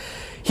Archibald.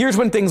 Here's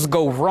when things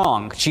go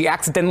wrong. She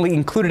accidentally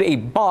included a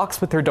box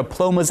with her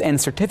diplomas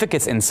and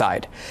certificates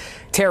inside.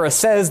 Tara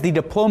says the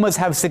diplomas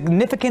have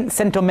significant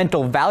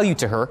sentimental value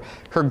to her.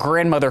 Her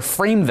grandmother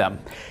framed them.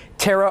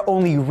 Tara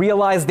only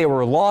realized they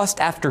were lost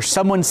after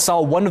someone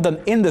saw one of them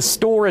in the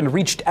store and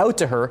reached out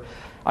to her.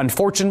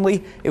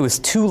 Unfortunately, it was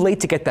too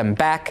late to get them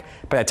back.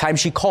 By the time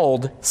she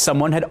called,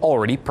 someone had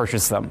already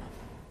purchased them.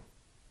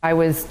 I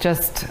was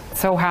just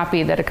so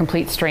happy that a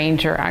complete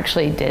stranger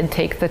actually did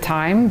take the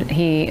time.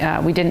 We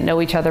didn't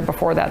know each other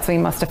before that, so he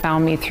must have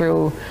found me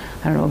through,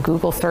 I don't know,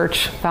 Google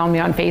search, found me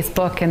on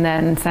Facebook, and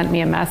then sent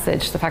me a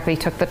message. The fact that he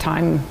took the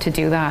time to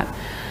do that,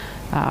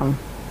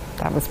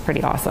 that was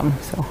pretty awesome.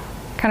 So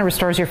kind of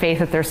restores your faith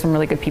that there's some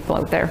really good people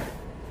out there.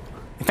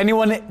 If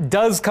anyone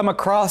does come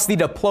across the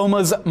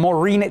diplomas,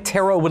 Maureen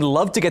Terra would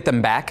love to get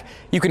them back.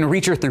 You can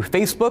reach her through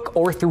Facebook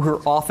or through her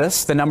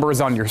office. The number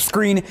is on your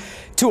screen,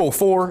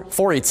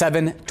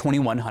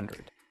 204-487-2100.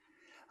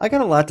 I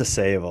got a lot to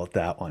say about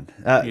that one.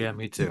 Yeah,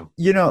 me too.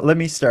 Let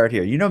me start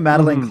here.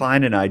 Madeline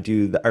Klein and I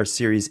do our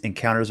series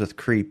Encounters with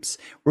Creeps,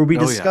 where we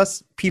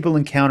discuss people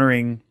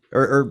encountering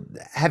or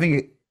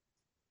having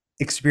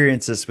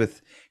experiences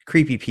with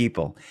creepy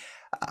people.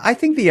 I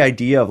think the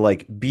idea of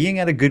like being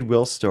at a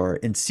Goodwill store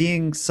and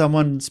seeing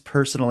someone's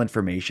personal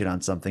information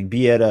on something,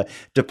 be it a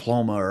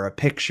diploma or a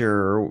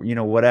picture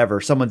or, whatever,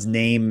 someone's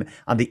name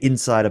on the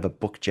inside of a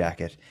book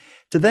jacket,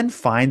 to then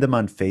find them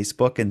on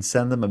Facebook and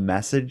send them a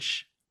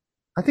message,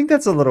 I think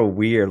that's a little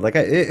weird. Like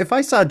if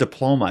I saw a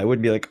diploma, I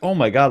wouldn't be like, oh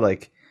my God,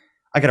 like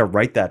I got to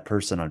write that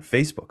person on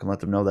Facebook and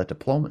let them know that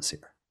diploma's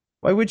here.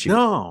 Why would you?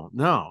 No.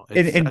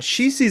 And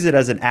she sees it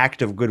as an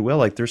act of goodwill.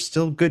 Like there's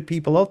still good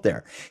people out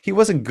there. He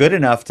wasn't good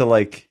enough to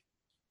like,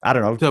 I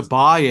don't know, to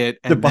buy it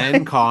and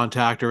then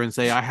contact her and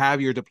say, I have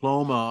your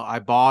diploma. I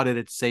bought it.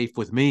 It's safe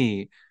with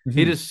me. Mm-hmm.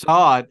 He just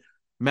saw it,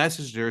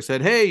 messaged her,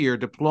 said, hey, your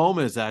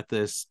diploma is at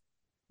this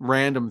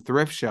random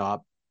thrift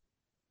shop,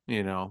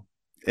 and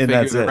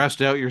that's the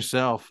rest out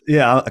yourself.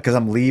 Yeah. Because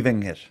I'm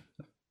leaving it.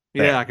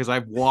 Yeah, because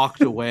I've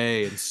walked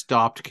away and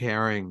stopped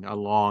caring a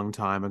long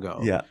time ago.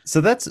 Yeah, so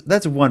that's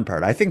one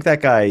part. I think that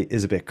guy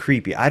is a bit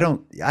creepy. I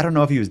don't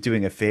know if he was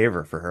doing a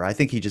favor for her. I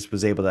think he just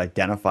was able to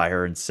identify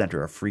her and send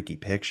her a freaky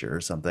picture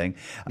or something.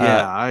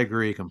 Yeah, I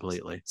agree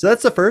completely. So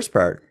that's the first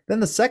part. Then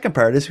the second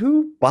part is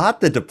who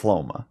bought the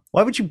diploma?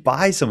 Why would you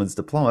buy someone's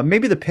diploma?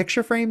 Maybe the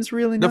picture frame's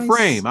really nice. The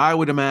frame. I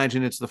would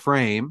imagine it's the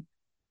frame.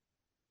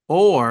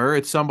 Or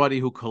it's somebody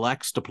who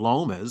collects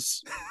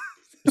diplomas.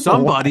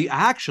 Somebody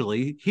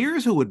actually,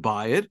 here's who would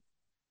buy it.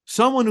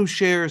 Someone who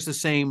shares the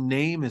same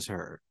name as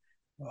her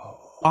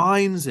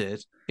finds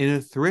it in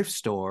a thrift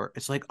store.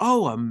 It's like,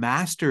 oh, a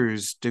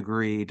master's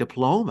degree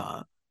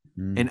diploma.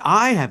 And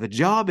I have a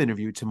job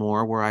interview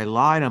tomorrow where I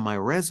lied on my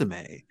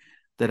resume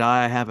that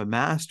I have a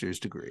master's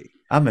degree.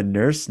 I'm a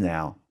nurse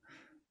now.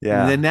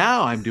 Yeah. And then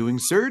now I'm doing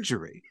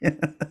surgery.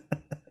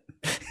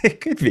 It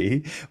could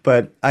be,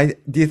 but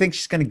do you think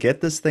she's going to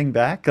get this thing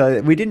back?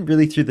 We didn't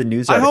really through the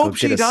news article. I hope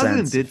she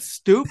doesn't. It's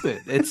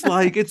stupid. It's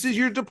like it's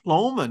your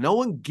diploma. No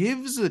one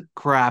gives a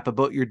crap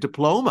about your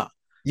diploma.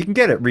 You can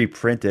get it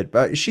reprinted,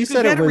 but she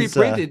said it was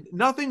reprinted.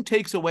 Nothing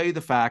takes away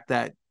the fact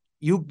that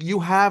you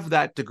have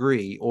that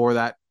degree or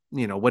that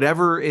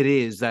whatever it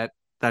is that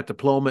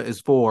diploma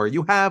is for.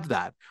 You have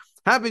that.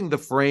 Having the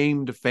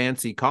framed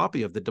fancy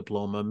copy of the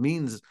diploma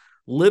means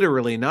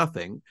literally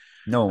nothing.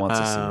 No one wants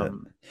to see it.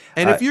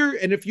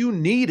 And if you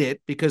need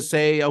it because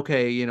say,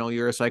 okay,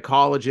 you're a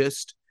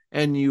psychologist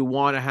and you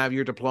want to have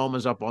your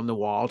diplomas up on the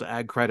wall to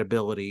add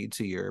credibility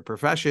to your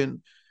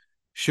profession,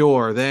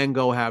 sure, then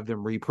go have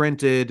them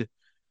reprinted.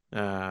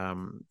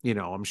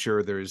 I'm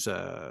sure there's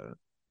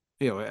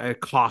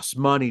it costs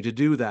money to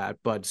do that,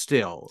 but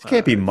still. It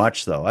can't be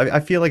much though. I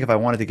feel like if I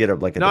wanted to get a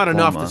not diploma,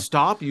 enough to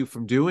stop you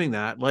from doing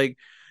that. Like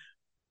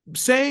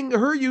saying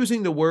her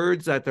using the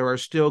words that there are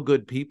still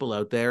good people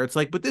out there. It's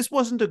like, but this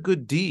wasn't a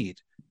good deed.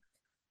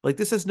 Like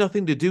this has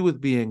nothing to do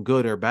with being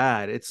good or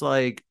bad. It's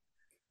like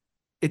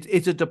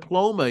it's a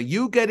diploma.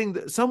 You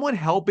getting someone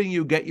helping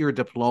you get your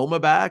diploma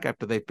back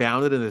after they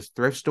found it in this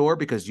thrift store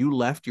because you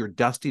left your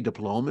dusty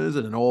diplomas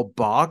in an old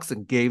box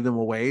and gave them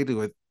away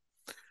to it,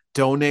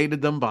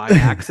 donated them by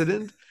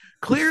accident.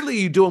 Clearly,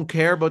 you don't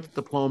care about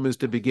the diplomas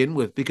to begin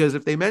with, because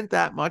if they meant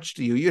that much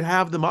to you, you'd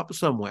have them up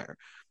somewhere.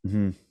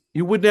 Mm-hmm.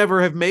 You would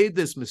never have made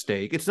this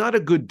mistake. It's not a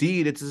good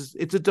deed. It's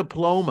a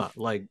diploma.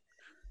 Like,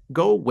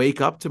 go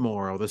wake up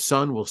tomorrow. The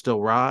sun will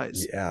still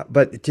rise. Yeah,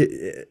 but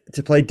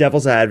to play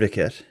devil's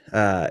advocate,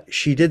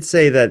 she did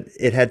say that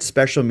it had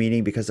special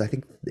meaning because I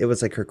think it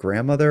was like her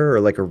grandmother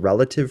or like a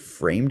relative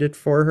framed it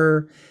for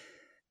her.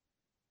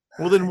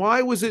 Well, then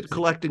why was it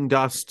collecting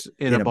dust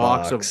in a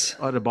box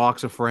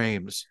of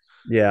frames?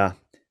 Yeah.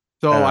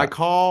 So I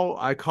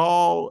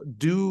call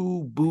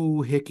do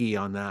boo hickey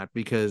on that,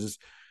 because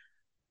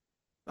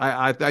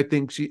I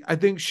think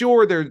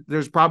sure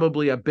there's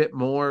probably a bit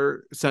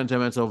more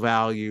sentimental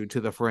value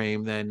to the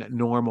frame than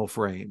normal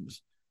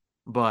frames,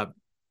 but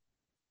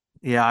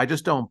yeah, I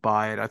just don't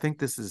buy it. I think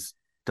this is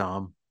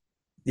dumb.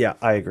 Yeah,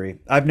 I agree.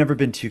 I've never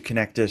been too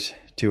connected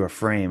to a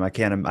frame.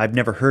 I've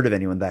never heard of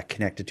anyone that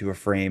connected to a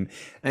frame.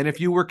 And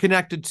if you were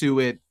connected to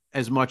it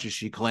as much as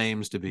she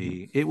claims to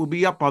be, it would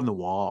be up on the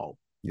wall.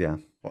 Yeah.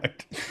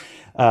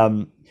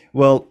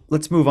 Well,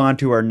 let's move on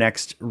to our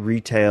next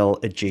retail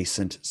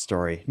adjacent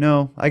story.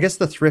 No, I guess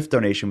the thrift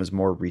donation was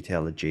more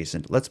retail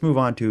adjacent. Let's move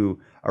on to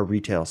a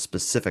retail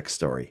specific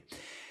story.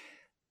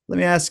 Let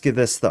me ask you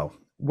this though.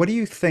 What do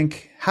you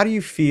think? How do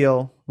you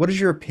feel? What is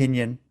your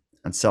opinion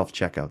on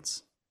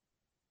self-checkouts?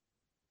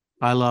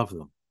 I love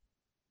them.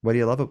 What do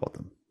you love about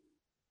them?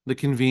 The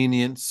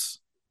convenience,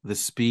 the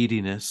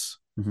speediness.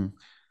 Mm-hmm.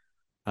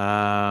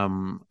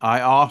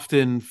 I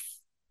often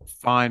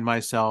find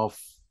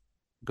myself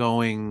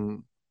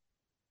going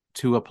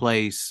to a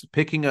place,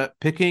 picking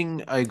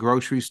a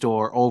grocery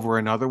store over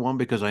another one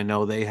because I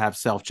know they have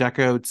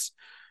self-checkouts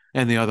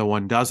and the other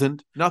one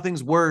doesn't.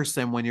 Nothing's worse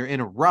than when you're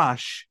in a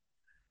rush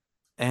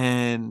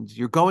and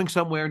you're going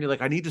somewhere and you're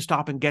like, I need to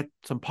stop and get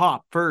some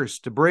pop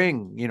first to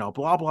bring,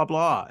 blah, blah,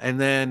 blah. And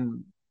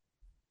then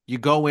you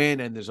go in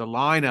and there's a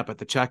lineup at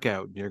the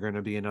checkout and you're going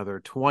to be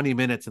another 20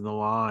 minutes in the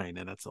line.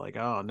 And it's like,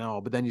 oh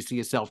no, but then you see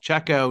a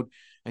self-checkout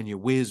and you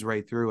whiz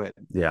right through it.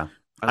 Yeah.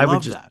 I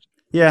love that.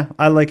 Yeah,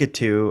 I like it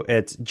too.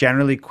 It's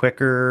generally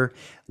quicker,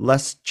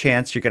 less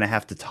chance you're going to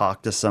have to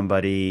talk to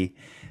somebody.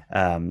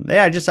 I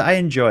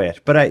enjoy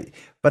it, but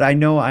I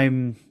know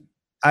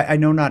I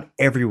know not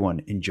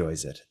everyone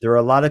enjoys it. There are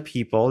a lot of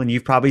people, and you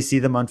probably see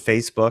them on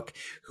Facebook,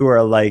 who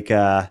are like,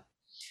 I'm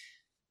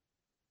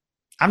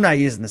not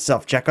using the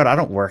self-checkout. I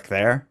don't work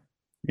there.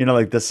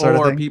 Like this sort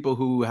of thing. Or people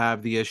who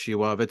have the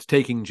issue of it's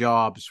taking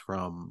jobs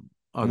from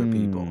other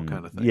people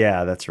kind of thing.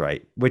 Yeah, that's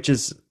right. Which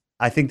is,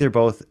 I think they're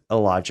both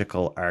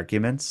illogical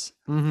arguments.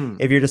 Mm-hmm.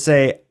 If you're to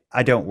say,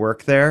 I don't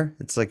work there,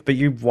 it's like, but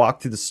you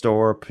walk through the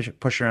store,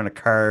 push around a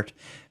cart,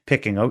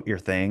 picking out your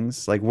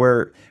things. Like,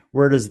 where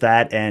does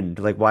that end?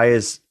 Like, why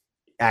is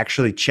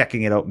actually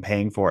checking it out and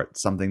paying for it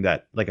something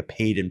that like a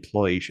paid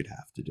employee should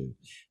have to do?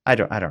 I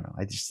don't know.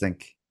 I just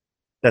think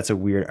that's a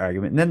weird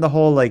argument. And then the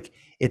whole, like,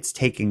 it's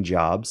taking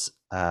jobs.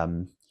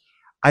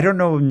 I don't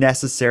know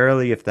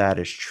necessarily if that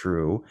is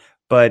true,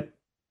 but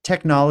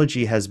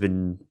technology has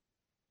been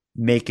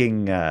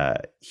making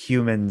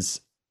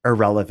humans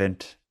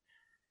irrelevant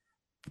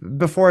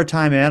before a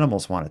time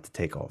animals wanted to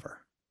take over.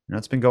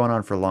 It's been going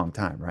on for a long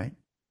time, right?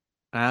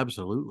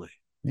 Absolutely.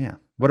 Yeah.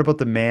 What about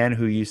the man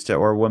who used to,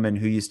 or woman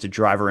who used to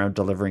drive around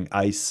delivering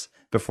ice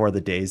before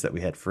the days that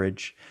we had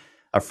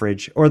a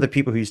fridge, or the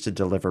people who used to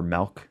deliver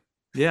milk?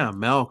 Yeah,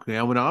 milk.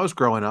 Yeah, when I was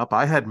growing up,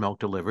 I had milk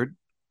delivered.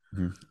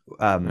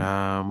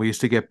 Mm-hmm. We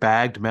used to get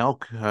bagged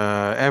milk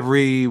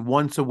every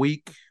once a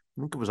week.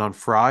 I think it was on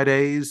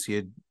Fridays.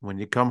 When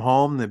you come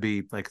home, there'd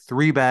be like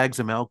 3 bags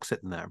of milk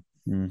sitting there.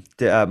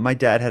 My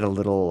dad had a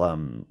little,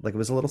 like, it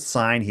was a little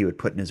sign he would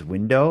put in his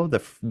window,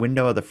 the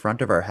window of the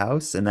front of our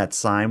house, and that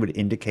sign would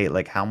indicate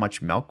like how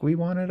much milk we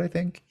wanted. I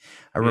think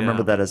I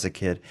remember that as a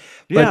kid.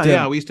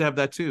 But, we used to have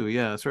that too.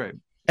 Yeah, that's right.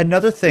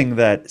 Another thing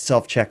that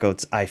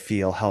self-checkouts I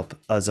feel help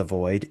us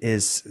avoid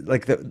is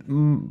like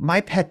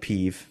my pet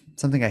peeve.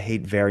 Something I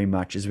hate very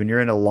much is when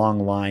you're in a long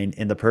line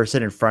and the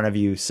person in front of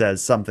you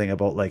says something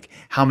about like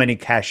how many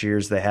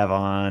cashiers they have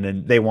on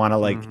and they want to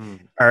like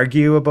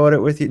argue about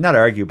it with you. Not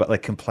argue, but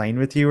like complain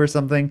with you or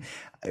something.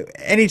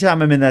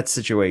 Anytime I'm in that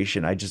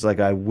situation,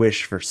 I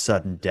wish for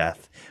sudden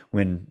death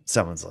when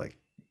someone's like,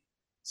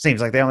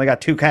 seems like they only got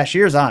 2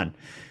 cashiers on.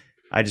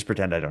 I just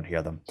pretend I don't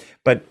hear them.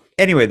 But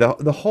anyway,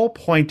 the whole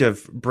point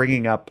of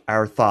bringing up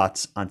our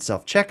thoughts on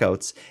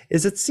self-checkouts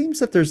is it seems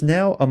that there's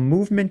now a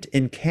movement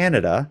in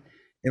Canada,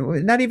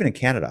 not even in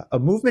Canada, a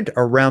movement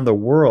around the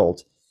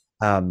world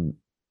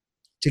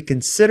to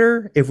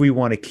consider if we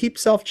want to keep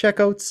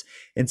self-checkouts,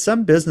 and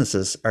some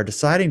businesses are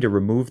deciding to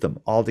remove them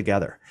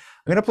altogether.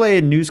 I'm going to play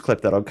a news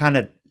clip that'll kind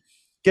of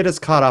get us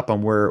caught up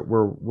on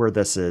where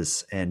this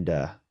is, and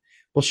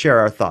we'll share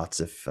our thoughts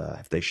if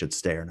they should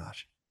stay or not,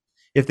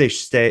 if they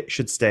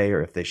should stay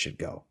or if they should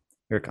go.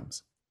 Here it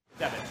comes.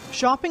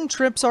 Shopping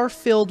trips are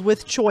filled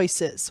with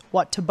choices: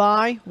 what to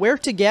buy, where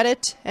to get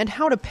it, and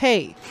how to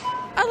pay.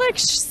 I like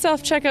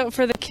self-checkout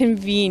for the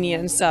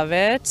convenience of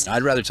it.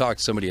 I'd rather talk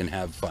to somebody and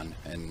have fun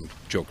and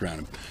joke around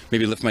and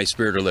maybe lift my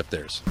spirit or lift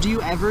theirs. Do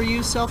you ever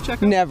use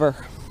self-checkout?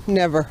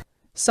 Never.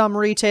 Some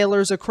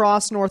retailers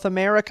across North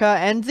America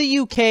and the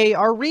UK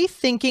are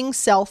rethinking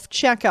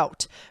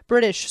self-checkout.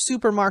 British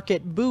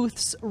supermarket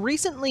Booths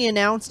recently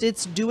announced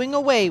it's doing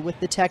away with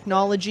the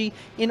technology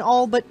in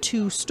all but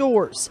 2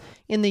 stores.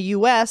 In the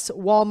US,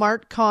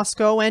 Walmart,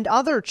 Costco, and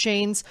other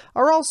chains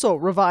are also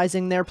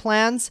revising their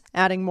plans,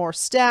 adding more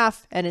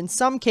staff, and in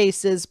some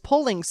cases,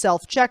 pulling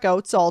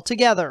self-checkouts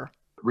altogether.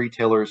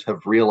 Retailers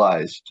have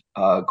realized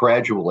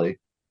gradually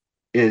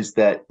is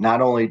that not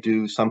only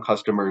do some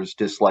customers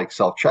dislike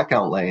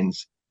self-checkout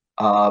lanes,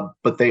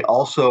 but they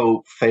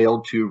also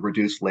failed to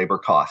reduce labor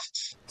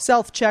costs.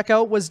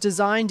 Self-checkout was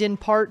designed in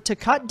part to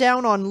cut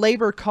down on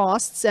labor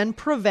costs and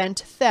prevent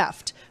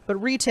theft.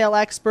 But retail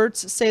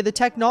experts say the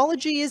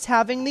technology is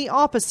having the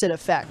opposite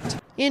effect.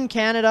 In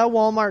Canada,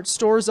 Walmart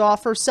stores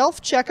offer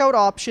self-checkout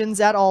options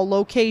at all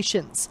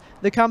locations.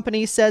 The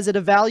company says it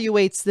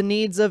evaluates the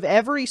needs of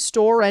every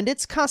store and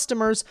its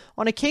customers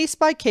on a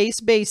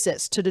case-by-case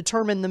basis to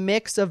determine the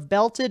mix of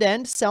belted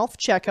and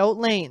self-checkout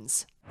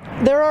lanes.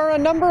 There are a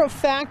number of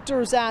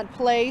factors at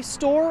play: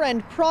 store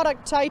and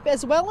product type,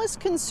 as well as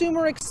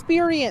consumer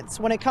experience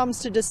when it comes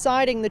to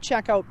deciding the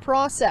checkout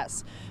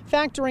process.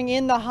 Factoring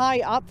in the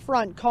high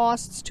upfront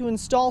costs to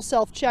install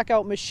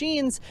self-checkout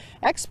machines,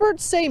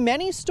 experts say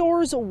many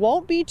stores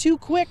won't be too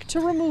quick to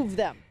remove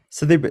them.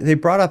 So they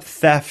brought up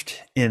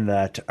theft in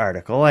that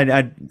article.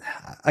 I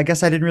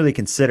guess I didn't really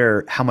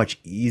consider how much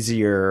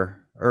easier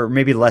or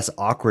maybe less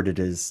awkward it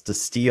is to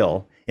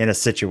steal in a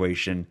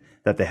situation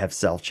that they have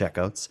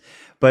self-checkouts.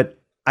 But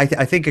I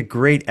think a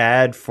great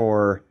ad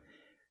for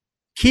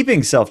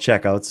keeping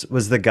self-checkouts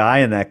was the guy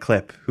in that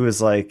clip who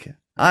was like,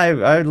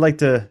 I'd like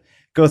to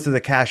go through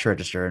the cash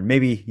register and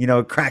maybe,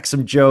 crack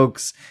some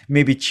jokes,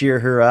 maybe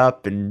cheer her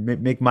up and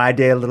make my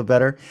day a little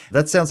better.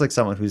 That sounds like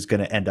someone who's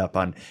going to end up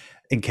on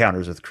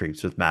Encounters with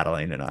Creeps with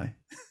Madeline and I.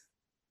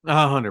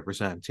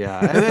 100%. Yeah.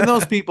 And then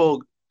those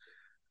people,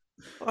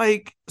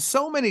 like,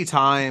 so many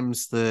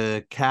times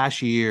the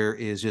cashier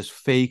is just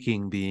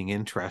faking being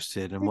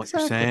interested in what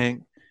you're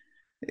saying.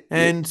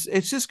 And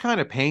it's just kind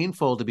of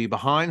painful to be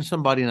behind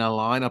somebody in a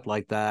lineup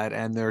like that,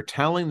 and they're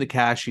telling the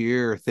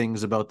cashier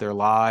things about their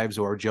lives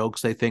or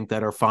jokes they think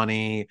that are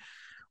funny,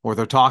 or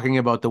they're talking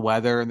about the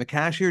weather, and the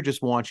cashier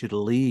just wants you to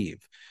leave.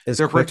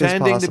 They're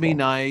pretending to be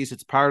nice.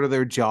 It's part of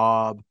their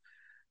job.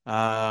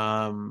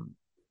 It's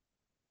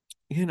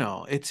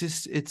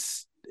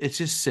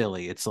just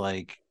silly. It's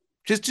like,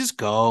 just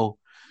go.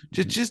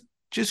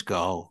 Just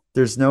go.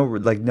 There's no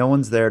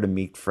one's there to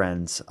meet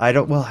friends. I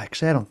don't.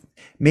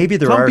 Maybe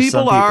there some are. People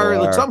some people are.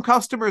 are. Like, some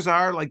customers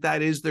are like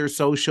that. Is their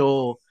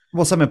social.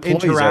 Well, some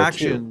employees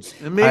interactions, are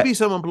too. And maybe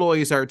some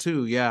employees are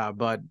too. Yeah,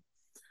 but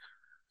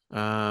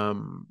I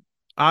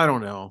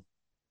don't know.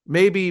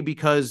 Maybe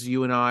because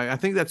you and I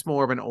think that's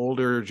more of an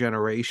older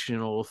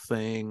generational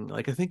thing.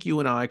 Like, I think you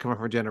and I come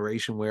from a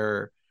generation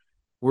where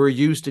we're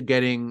used to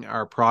getting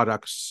our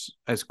products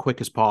as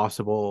quick as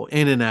possible,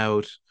 in and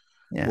out.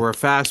 Yeah. We're a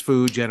fast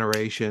food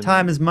generation.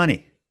 Time is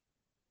money.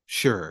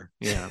 Sure.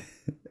 Yeah.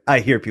 I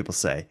hear people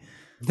say.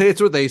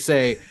 That's what they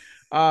say.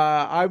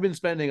 I've been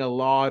spending a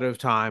lot of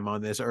time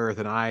on this earth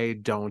and I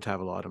don't have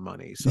a lot of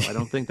money. So I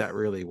don't think that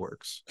really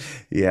works.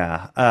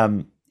 Yeah.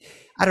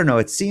 I don't know.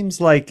 It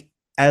seems like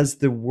as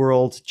the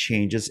world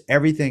changes,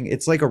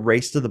 it's like a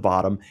race to the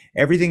bottom.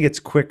 Everything gets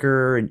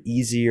quicker and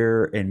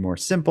easier and more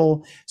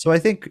simple. So I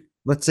think,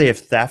 let's say if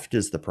theft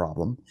is the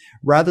problem,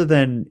 rather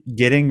than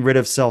getting rid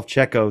of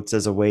self-checkouts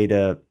as a way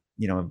to,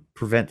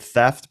 prevent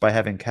theft by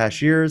having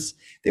cashiers,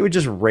 they would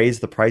just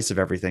raise the price of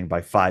everything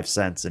by 5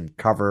 cents and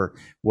cover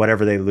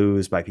whatever they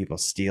lose by people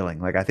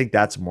stealing. Like, I think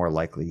that's more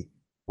likely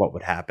what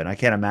would happen. I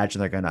can't imagine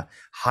they're going to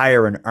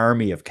hire an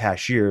army of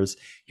cashiers.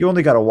 You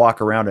only got to walk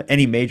around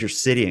any major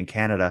city in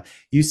Canada.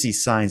 You see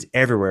signs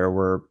everywhere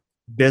where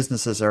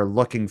businesses are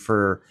looking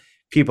for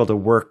people to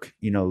work,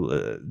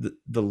 the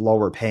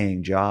lower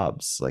paying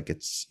jobs. Like,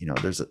 it's,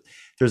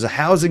 there's a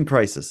housing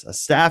crisis, a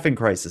staffing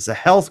crisis, a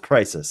health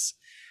crisis.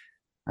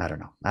 I don't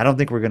know. I don't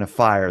think we're going to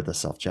fire the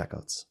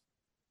self-checkouts.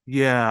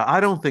 Yeah, I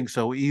don't think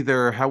so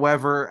either.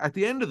 However, at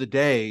the end of the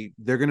day,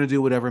 they're going to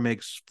do whatever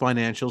makes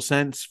financial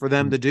sense for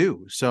them to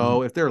do.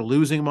 So if they're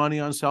losing money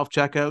on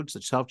self-checkouts,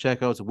 the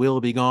self-checkouts will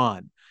be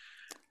gone.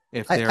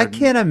 I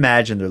can't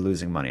imagine they're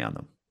losing money on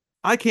them.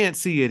 I can't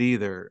see it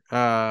either.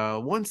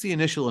 Once the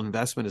initial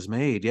investment is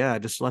made, yeah,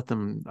 just let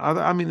them.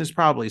 I mean, there's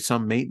probably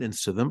some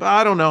maintenance to them, but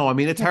I don't know. I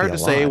mean, it's hard to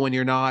say when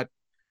you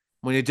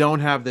don't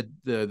have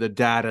the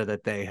data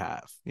that they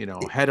have.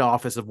 Head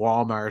office of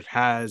Walmart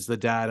has the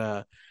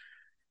data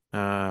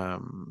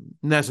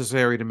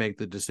necessary to make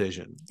the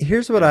decision.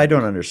 Here's what I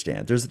don't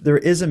understand. There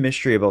is a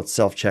mystery about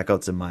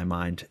self-checkouts in my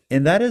mind,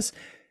 and that is,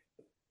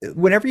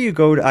 whenever you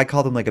go to, I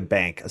call them like a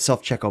bank, a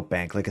self-checkout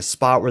bank, like a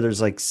spot where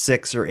there's like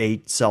 6 or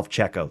 8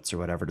 self-checkouts or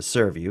whatever to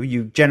serve you.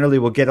 You generally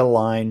will get a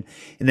line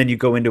and then you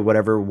go into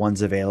whatever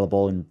one's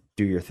available and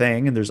do your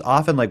thing. And there's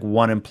often like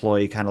one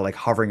employee kind of like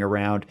hovering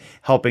around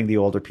helping the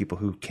older people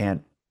who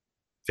can't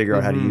figure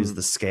out how to use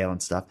the scale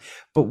and stuff.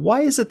 But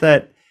why is it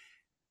that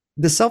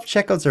the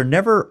self-checkouts are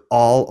never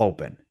all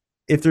open?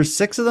 If there's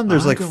 6 of them,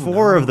 there's like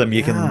 4 of them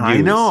you can use.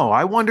 I know.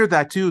 I wondered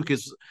that too,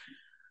 because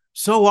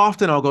so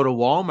often I'll go to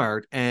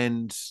Walmart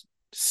and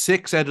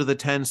 6 out of the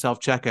 10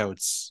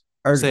 self-checkouts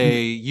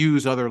say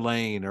use other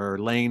lane or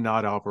lane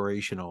not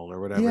operational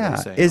or whatever they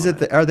say. Is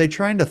it are they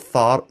trying to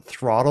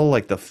throttle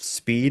like the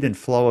speed and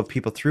flow of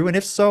people through? And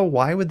if so,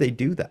 why would they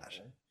do that?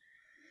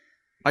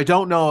 I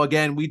don't know.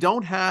 Again, we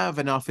don't have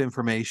enough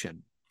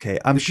information. Okay,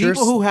 the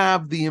people who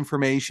have the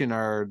information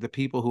are the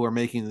people who are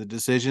making the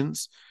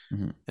decisions,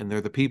 and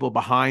they're the people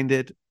behind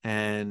it,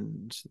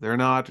 and they're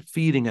not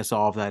feeding us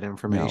all of that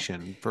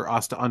information for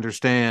us to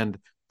understand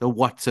the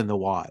whats and the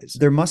whys.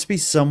 There must be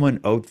someone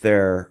out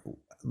there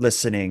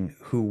listening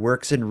who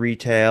works in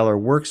retail or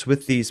works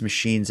with these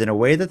machines in a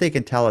way that they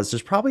can tell us.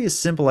 There's probably a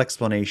simple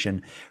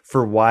explanation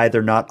for why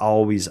they're not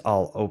always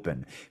all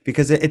open,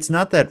 because it's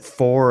not that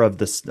 4 of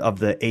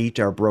the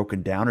 8 are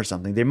broken down or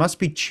something. They must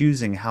be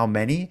choosing how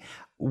many.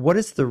 What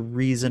is the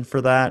reason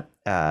for that,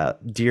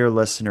 dear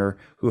listener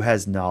who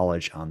has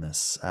knowledge on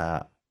this?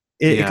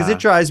 Because it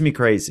drives me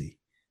crazy.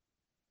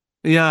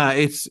 Yeah,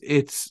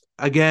 it's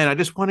again, I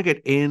just want to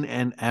get in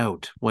and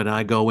out when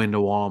I go into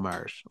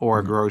Walmart or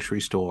a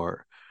grocery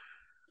store.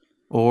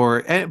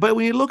 But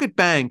when you look at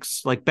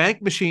banks, like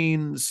bank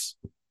machines,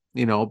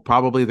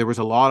 probably there was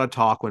a lot of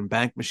talk when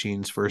bank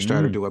machines first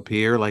started to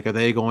appear. Like, are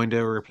they going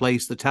to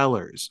replace the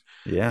tellers?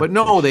 Yeah. But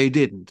no, they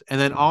didn't. And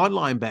then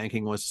online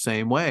banking was the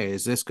same way.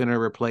 Is this going to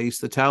replace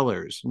the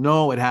tellers?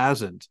 No, it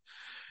hasn't.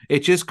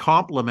 It just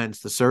complements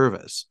the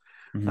service.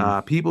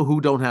 People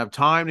who don't have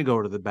time to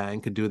go to the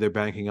bank can do their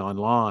banking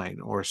online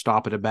or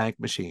stop at a bank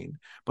machine.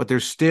 But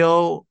there's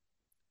still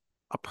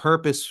a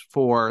purpose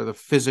for the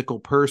physical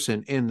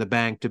person in the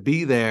bank to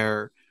be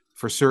there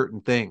for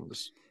certain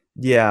things.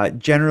 Yeah,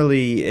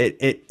 generally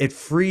it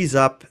frees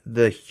up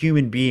the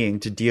human being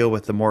to deal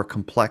with the more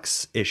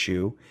complex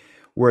issue,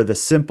 where the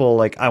simple,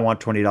 like, I want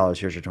 $20,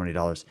 here's your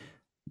 $20,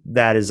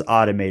 that is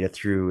automated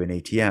through an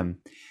ATM.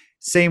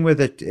 Same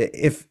with it.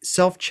 If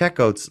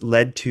self-checkouts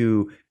led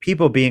to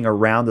people being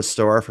around the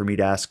store for me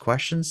to ask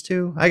questions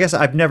to, I guess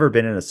I've never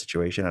been in a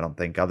situation, I don't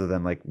think, other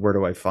than like, where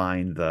do I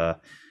find the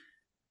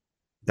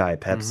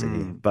Diet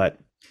Pepsi? But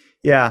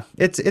yeah,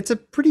 it's a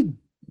pretty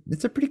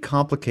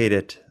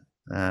complicated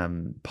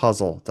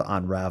puzzle to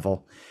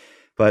unravel.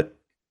 But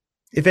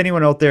if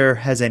anyone out there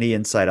has any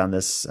insight on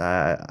this,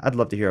 I'd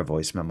love to hear a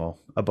voice memo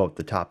about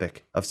the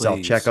topic of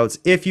self-checkouts.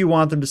 If you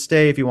want them to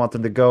stay, if you want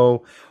them to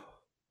go,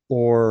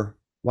 or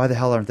why the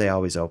hell aren't they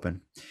always open?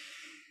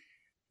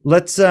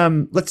 Let's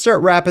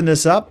start wrapping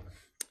this up.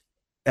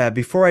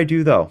 Before I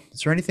do, though,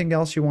 is there anything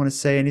else you want to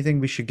say? Anything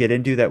we should get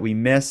into that we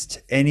missed?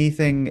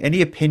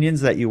 Any opinions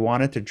that you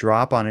wanted to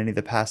drop on any of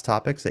the past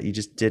topics that you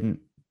just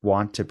didn't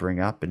want to bring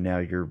up and now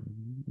you're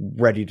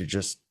ready to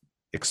just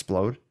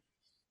explode?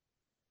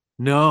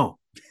 No.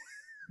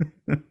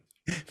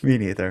 Me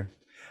neither.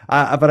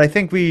 But I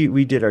think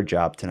we did our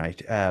job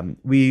tonight.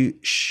 We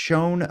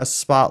shone a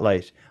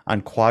spotlight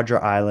on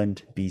Quadra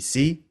Island,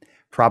 BC,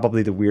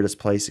 probably the weirdest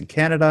place in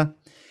Canada.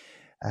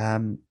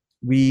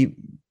 We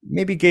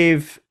maybe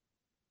gave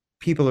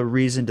people a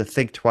reason to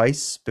think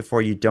twice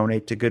before you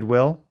donate to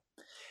Goodwill.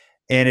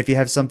 And if you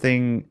have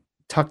something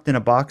tucked in a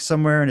box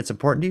somewhere and it's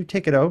important to you,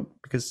 take it out,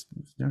 because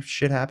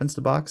shit happens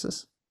to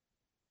boxes.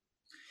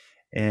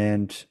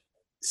 And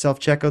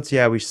self-checkouts,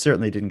 yeah, we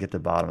certainly didn't get to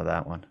the bottom of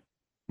that one.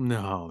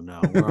 No,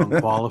 we're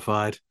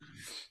unqualified.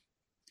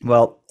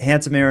 Well,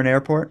 handsome Aaron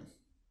Airport.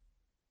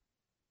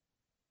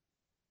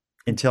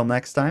 Until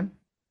next time.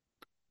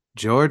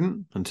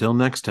 Jordan, until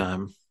next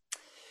time.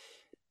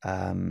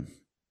 The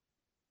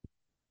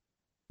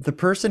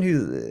person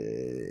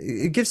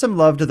who give some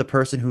love to the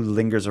person who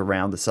lingers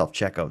around the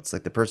self-checkouts,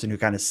 like the person who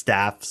kind of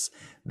staffs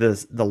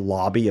the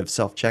lobby of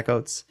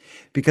self-checkouts,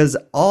 because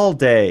all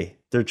day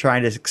they're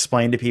trying to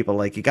explain to people,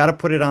 like, you got to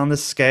put it on the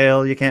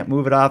scale, you can't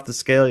move it off the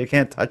scale, you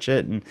can't touch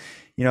it. And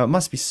it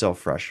must be so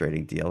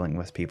frustrating dealing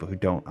with people who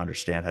don't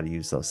understand how to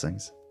use those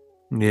things.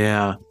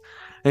 Yeah.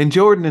 And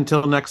Jordan,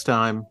 until next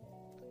time,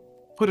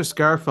 put a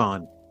scarf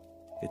on.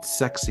 It's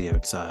sexy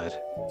outside.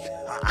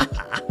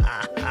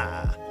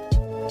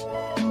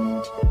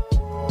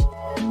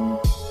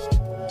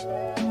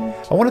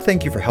 I want to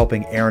thank you for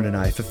helping Aaron and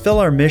I fulfill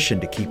our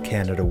mission to keep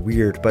Canada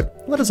weird,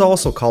 but let us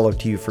also call out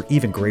to you for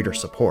even greater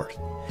support.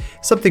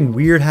 If something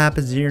weird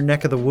happens in your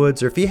neck of the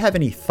woods, or if you have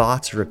any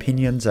thoughts or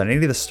opinions on any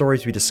of the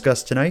stories we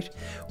discussed tonight,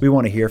 we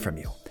want to hear from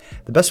you.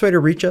 The best way to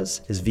reach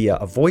us is via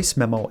a voice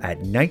memo at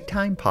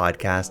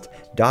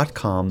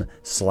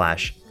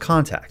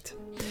nighttimepodcast.com/contact.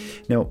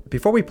 Now,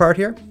 before we part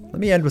here, let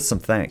me end with some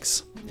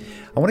thanks.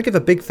 I want to give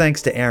a big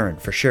thanks to Aaron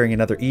for sharing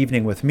another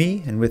evening with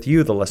me and with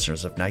you, the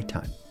listeners of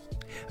Nighttime.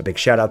 A big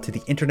shout out to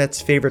the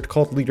internet's favorite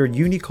cult leader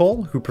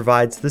Unicole, who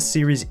provides this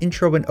series'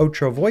 intro and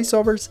outro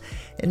voiceovers,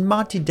 and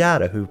Monty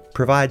Data, who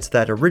provides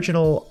that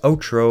original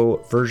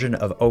outro version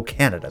of O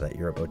Canada that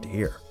you're about to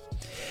hear.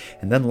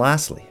 And then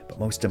lastly, but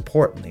most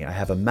importantly, I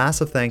have a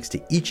massive thanks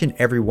to each and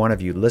every one of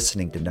you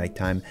listening to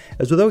Nighttime,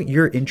 as without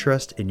your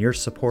interest and your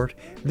support,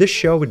 this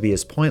show would be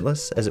as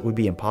pointless as it would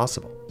be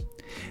impossible.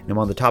 Now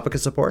on the topic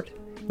of support,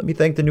 let me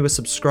thank the newest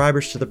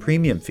subscribers to the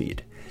premium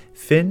feed.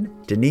 Finn,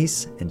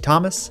 Denise, and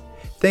Thomas,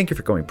 thank you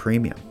for going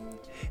premium.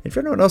 And for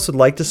anyone else who'd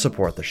like to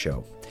support the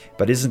show,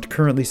 but isn't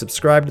currently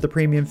subscribed to the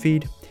premium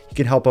feed, you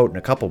can help out in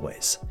a couple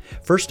ways.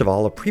 First of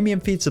all, a premium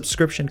feed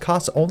subscription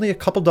costs only a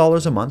couple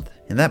dollars a month,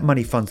 and that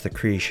money funds the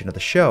creation of the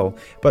show,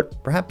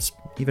 but perhaps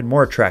even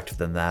more attractive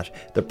than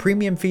that, the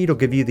premium feed will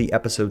give you the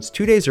episodes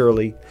 2 days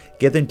early,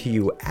 get them to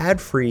you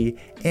ad-free,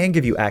 and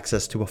give you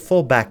access to a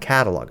full back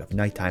catalog of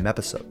Nighttime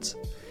episodes.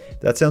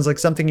 If that sounds like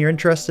something you're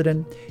interested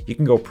in, you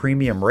can go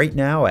premium right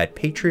now at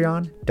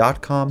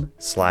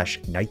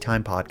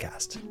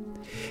patreon.com/nighttimepodcast.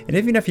 And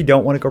even if you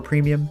don't want to go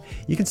premium,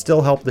 you can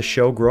still help the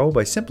show grow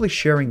by simply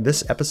sharing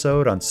this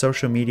episode on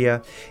social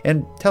media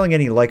and telling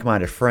any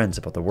like-minded friends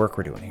about the work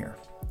we're doing here.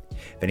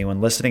 If anyone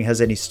listening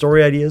has any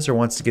story ideas or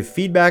wants to give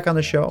feedback on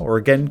the show, or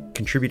again,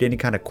 contribute any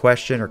kind of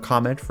question or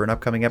comment for an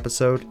upcoming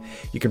episode,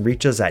 you can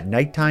reach us at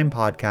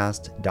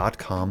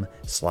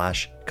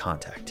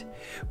nighttimepodcast.com/contact.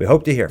 We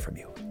hope to hear from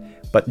you.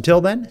 But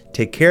until then,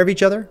 take care of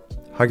each other,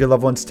 hug your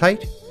loved ones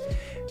tight,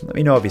 and let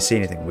me know if you see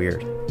anything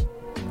weird.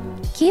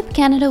 Keep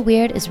Canada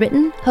Weird is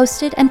written,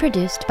 hosted, and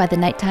produced by the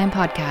Nighttime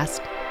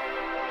Podcast.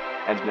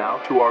 And now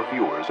to our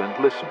viewers and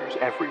listeners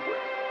everywhere.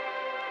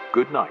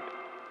 Good night.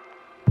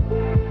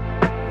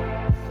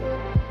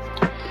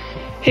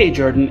 Hey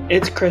Jordan,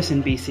 it's Chris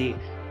in BC.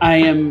 I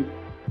am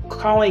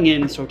calling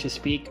in, so to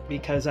speak,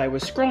 because I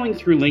was scrolling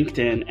through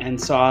LinkedIn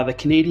and saw the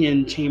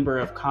Canadian Chamber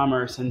of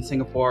Commerce in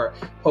Singapore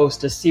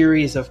post a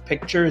series of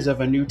pictures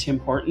of a new Tim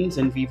Hortons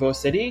in Vivo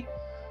City.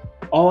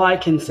 All I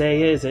can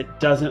say is it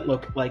doesn't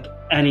look like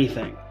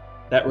anything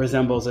that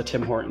resembles a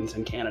Tim Hortons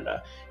in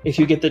Canada. If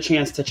you get the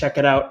chance to check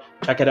it out.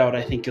 I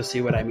think you'll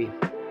see what I mean.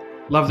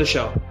 Love the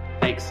show.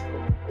 Thanks.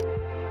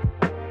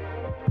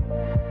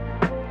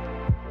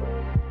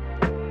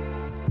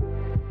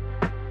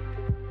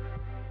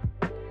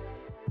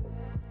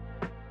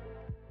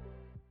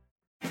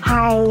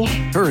 Hi.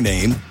 Her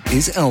name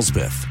is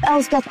Elsbeth.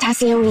 Elsbeth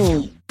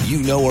Tassioni.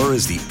 You know her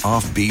as the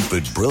offbeat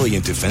but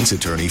brilliant defense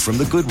attorney from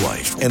The Good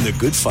Wife and The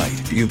Good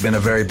Fight. You've been a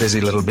very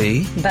busy little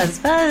bee. Buzz,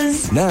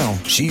 buzz. Now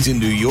she's in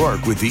New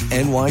York with the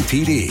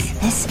NYPD.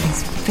 This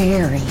is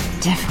very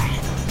different.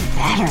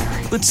 Better.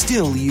 But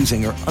still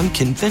using her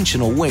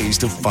unconventional ways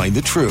to find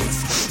the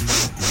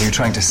truth. Are you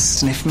trying to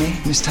sniff me,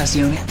 Miss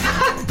Tassioni?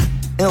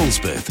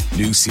 Elsbeth,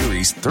 new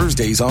series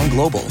Thursdays on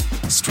Global.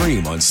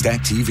 Stream on Stat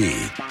TV.